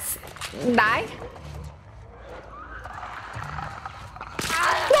didn't mass die.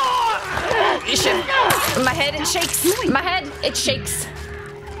 My head, it shakes. My head, it shakes.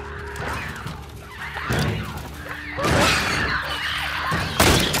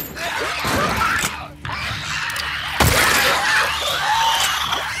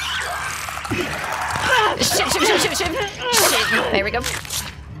 Shit. There we go.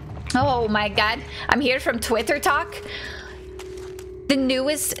 Oh my god. I'm here from Twitter Talk. The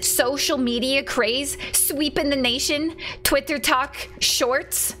newest social media craze sweeping the nation. Twitter Talk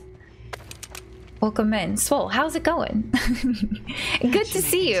shorts. Welcome in. Swole, how's it going? Good to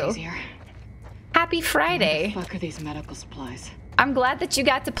see you. Happy Friday. What the fuck are these medical supplies? I'm glad that you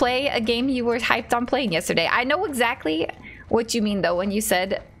got to play a game you were hyped on playing yesterday. I know exactly what you mean though when you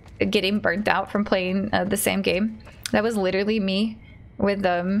said getting burnt out from playing the same game. That was literally me with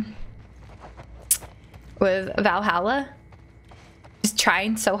Valhalla. Just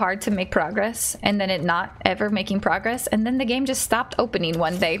trying so hard to make progress and then it not ever making progress, and then the game just stopped opening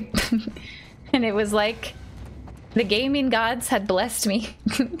one day. And it was like the gaming gods had blessed me.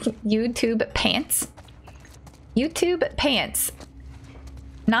 YouTube pants. YouTube pants.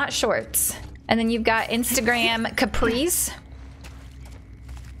 Not shorts. And then you've got Instagram capris.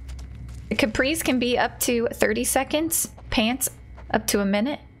 Capris can be up to 30 seconds. Pants up to a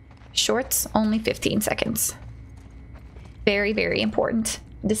minute. Shorts only 15 seconds. Very, very important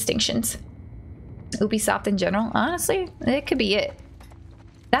distinctions. Ubisoft in general, honestly, it could be it.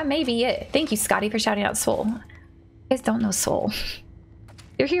 That may be it. Thank you, Scotty, for shouting out Soul. You guys don't know Soul.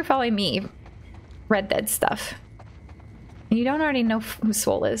 You're here following me. Red Dead stuff. And you don't already know who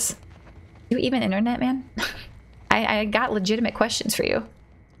Soul is. You even internet, man? I got legitimate questions for you.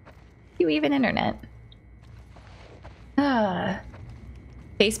 You even internet?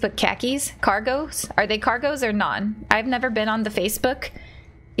 Facebook khakis? Cargos? Are they cargos or non? I've never been on the Facebook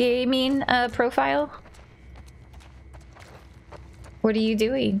gaming profile. What are you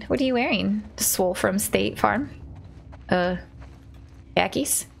doing? What are you wearing? Swole from State Farm.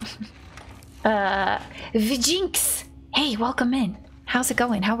 Khakis. Vijinx! Hey, welcome in. How's it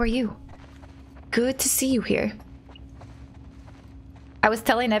going? How are you? Good to see you here. I was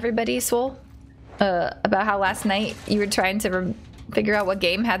telling everybody, Swole, about how last night you were trying to figure out what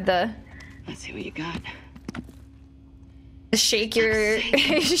game had the... Let's see what you got. Shake your...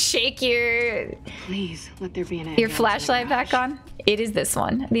 shake your... Please, let there be an your flashlight back on. It is this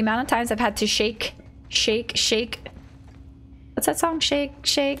one. The amount of times I've had to shake. What's that song? Shake.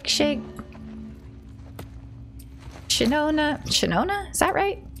 Shinona? Is that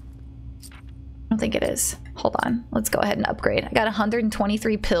right? I don't think it is. Hold on. Let's go ahead and upgrade. I got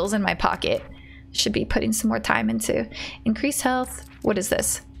 123 pills in my pocket. Should be putting some more time into increased health. What is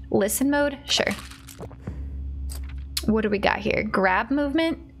this? Listen mode? Sure. What do we got here? Grab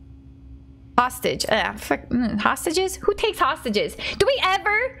movement? Hostage. Hostages? Who takes hostages? Do we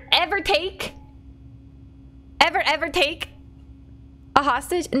ever take Ever take a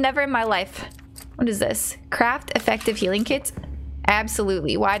hostage? Never in my life. What is this? Craft effective healing kits?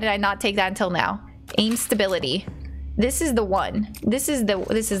 Absolutely. Why did I not take that until now? Aim stability. This is the one. This is the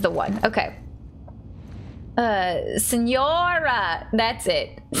one. Okay. Senora. That's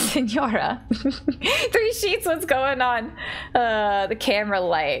it. Senora. 3 sheets, what's going on? The camera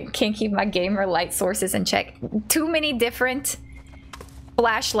light. Can't keep my gamer light sources in check. Too many different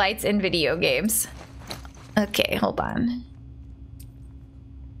flashlights in video games. Okay, hold on.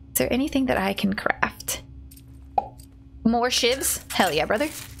 Is there anything that I can craft? More shivs? Hell yeah, brother.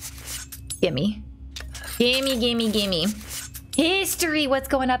 Gimme. Gimme, gimme, gimme. History, what's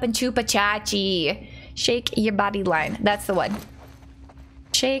going up in Chupa Chachi? Shake your body line. That's the one.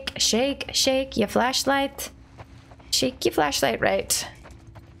 Shake, shake, shake your flashlight. Shake your flashlight, right.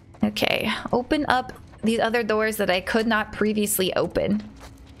 Okay, open up these other doors that I could not previously open.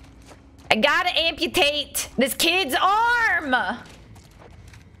 I gotta amputate this kid's arm!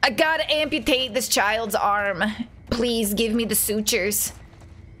 I gotta amputate this child's arm. Please give me the sutures.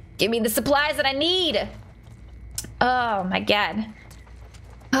 Give me the supplies that I need. Oh my god.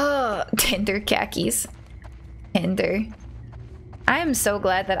 Oh, tender khakis. Tender. I am so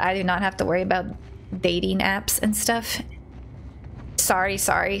glad that I do not have to worry about dating apps and stuff. Sorry,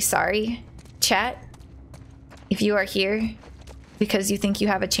 sorry, sorry. Chat, if you are here because you think you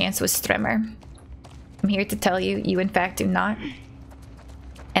have a chance with Stremmer, I'm here to tell you, you in fact do not.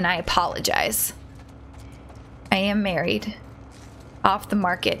 And I apologize. I am married. Off the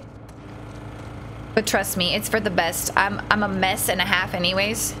market. But trust me, it's for the best. I'm a mess and a half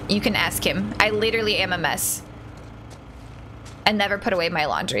anyways. You can ask him. I literally am a mess. I never put away my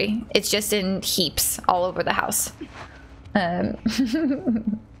laundry. It's just in heaps all over the house.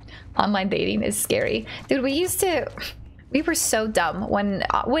 Online dating is scary. Dude, we were so dumb when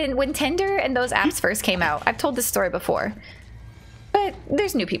Tinder and those apps first came out. I've told this story before. But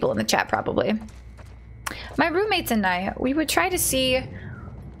there's new people in the chat probably. My roommates and I, we would try to see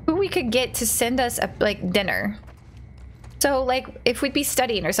who we could get to send us a dinner. So like if we'd be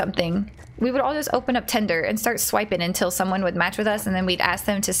studying or something, we would all just open up Tinder and start swiping until someone would match with us, and then we'd ask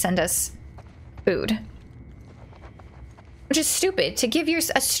them to send us food. Which is stupid, to give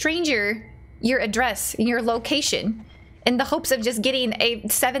a stranger your address and your location in the hopes of just getting a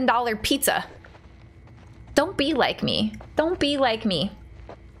 $7 pizza. Don't be like me. Don't be like me.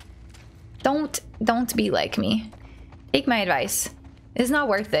 Don't be like me. Take my advice. It's not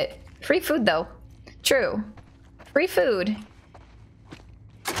worth it. Free food though. True. Free food.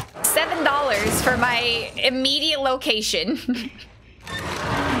 $7 for my immediate location.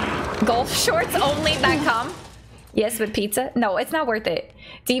 Golfshortsonly.com. Yes, with pizza? No, it's not worth it.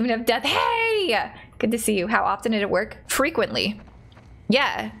 Demon of Death. Hey! Good to see you. How often did it work? Frequently.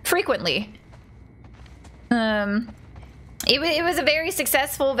 Yeah, frequently. It was a very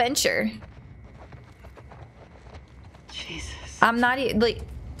successful venture. Jesus. I'm not like.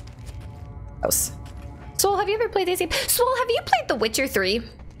 Gross. Swole, have you ever played this game? Swole, have you played The Witcher 3?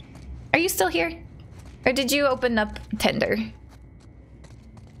 Are you still here? Or did you open up Tinder?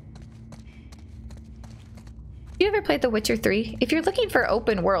 You ever played The Witcher 3? If you're looking for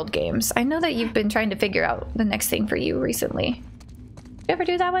open world games, I know that you've been trying to figure out the next thing for you recently. You ever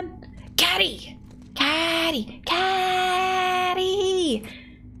do that one? Caddy! Caddy! Caddy!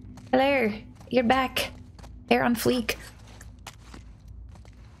 Hello, you're back. Hair on fleek.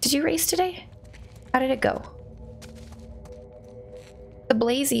 Did you race today? How did it go? The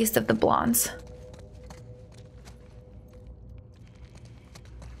blaziest of the blondes.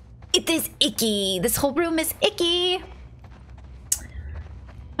 It is icky. This whole room is icky.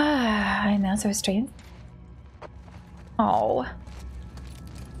 I know, so strange. Oh,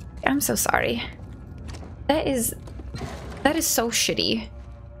 I'm so sorry. That is so shitty.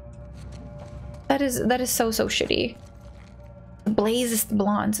 That is so shitty. The blazest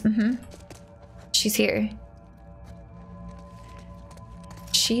blondes. She's here.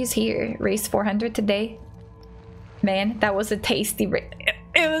 She's here. Race 400 today. Man, that was a tasty race.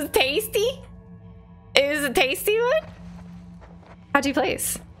 It was tasty? It was a tasty one? How'd you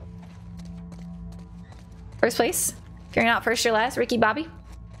place? First place? If you're not first, you're last. Ricky Bobby?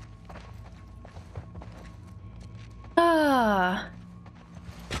 Ah.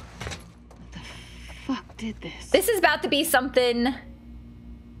 What the fuck did this? This is about to be something.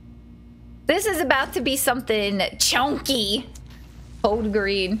 This is about to be something chunky. Old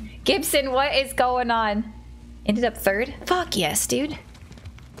green. Gibson, what is going on? Ended up third? Fuck yes, dude.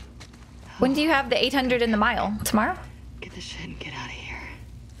 When do you have the 800 in the mile? Tomorrow? Get the shit and get out of here.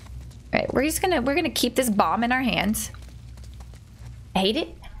 All right, we're gonna keep this bomb in our hands. I hate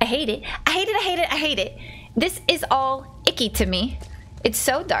it. I hate it. I hate it. I hate it. I hate it. This is all icky to me. It's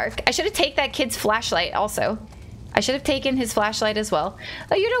so dark. I should have taken that kid's flashlight also. I should have taken his flashlight as well.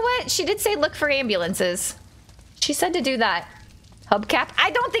 Oh, you know what? She did say look for ambulances. She said to do that. Hubcap?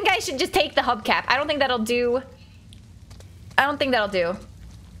 I don't think I should just take the hubcap. I don't think that'll do. I don't think that'll do.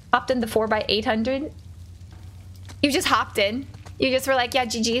 Hopped in the 4x800. You just hopped in. You just were like, yeah,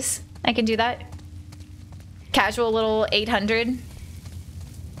 GG's. I can do that. Casual little 800.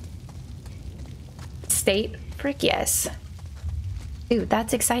 State? Frick yes. Dude,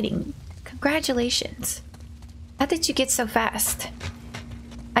 that's exciting. Congratulations. How did you get so fast?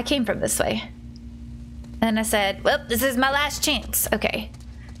 I came from this way. And I said, well, this is my last chance. Okay.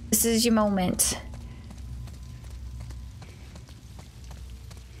 This is your moment.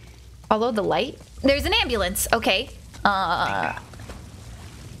 Follow the light? There's an ambulance. Okay.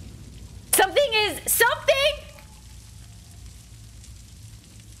 Something!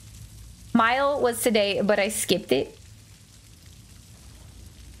 Mile was today, but I skipped it.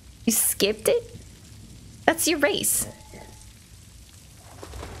 You skipped it? That's your race.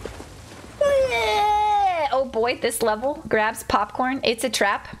 Oh boy, this level grabs popcorn. It's a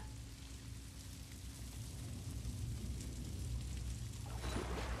trap.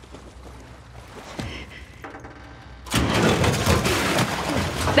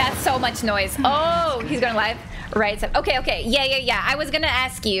 That's so much noise. Oh, he's going live. Right. So, okay. Yeah. I was gonna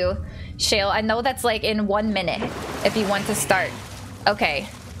ask you, Shale. I know that's like in 1 minute if you want to start. Okay.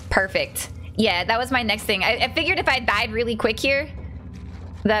 Perfect. Yeah, that was my next thing. I figured if I died really quick here,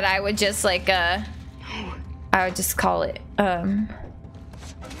 that I would just like, I would just call it. God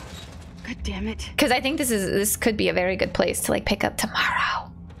damn it. Because I think this could be a very good place to like pick up tomorrow.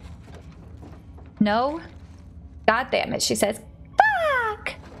 No? God damn it, she says.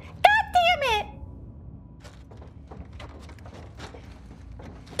 Fuck! God damn it!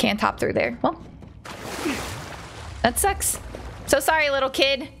 Can't hop through there. Well, that sucks. So sorry, little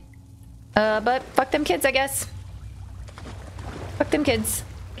kid. But fuck them kids, I guess. Fuck them kids.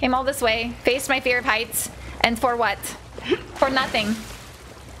 Came all this way, faced my fear of heights, and for what? For nothing.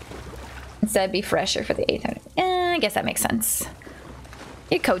 Instead, be fresher for the 800. I guess that makes sense.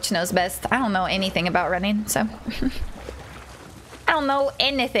 Your coach knows best. I don't know anything about running, so. I don't know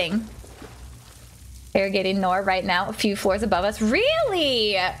anything. They're getting Nor right now, a few floors above us.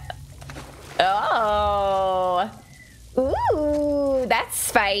 Really? Oh. Ooh, that's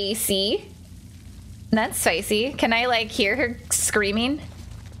spicy. That's spicy. Can I like hear her screaming?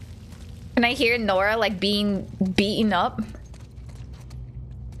 Can I hear Nora like being beaten up?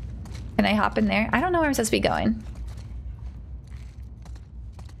 Can I hop in there? I don't know where I'm supposed to be going.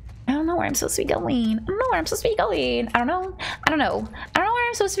 I don't know where I'm supposed to be going. I don't know where I'm supposed to be going. I don't know where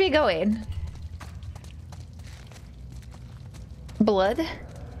I'm supposed to be going. Blood?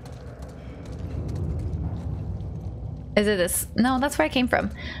 Is it this? No, that's where I came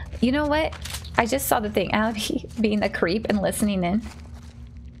from. You know what? I just saw the thing. Abby being a creep and listening in.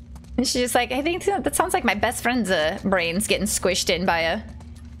 And she's just like, I think that sounds like my best friend's brains getting squished in by a...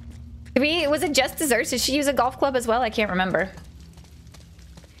 Was it just desserts? Did she use a golf club as well? I can't remember.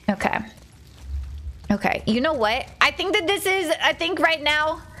 Okay. Okay. You know what? I think that this is... I think right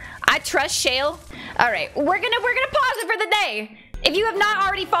now, I trust Shale. All right. We're gonna pause it for the day. If you have not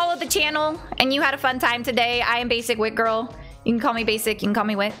already followed the channel and you had a fun time today, I am Basic Wit Girl. You can call me Basic, you can call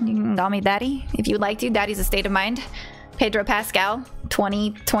me Wit, you can call me Daddy if you would like to. Daddy's a state of mind. Pedro Pascal,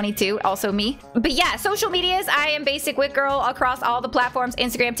 2022, also me. But yeah, social medias, I am Basic Wit Girl across all the platforms,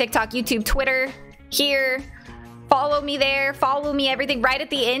 Instagram, TikTok, YouTube, Twitter, here. Follow me there, follow me everything right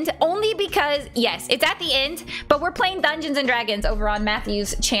at the end. Only because, yes, it's at the end, but we're playing Dungeons and Dragons over on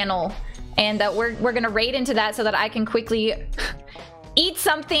Matthew's channel. And we're gonna raid into that so that I can quickly eat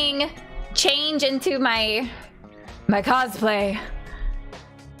something, change into my cosplay,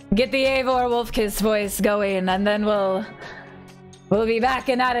 get the Eivor Wolfkiss voice going, and then we'll be back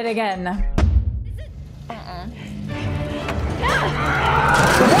and at it again. What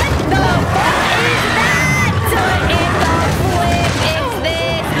the fuck is that?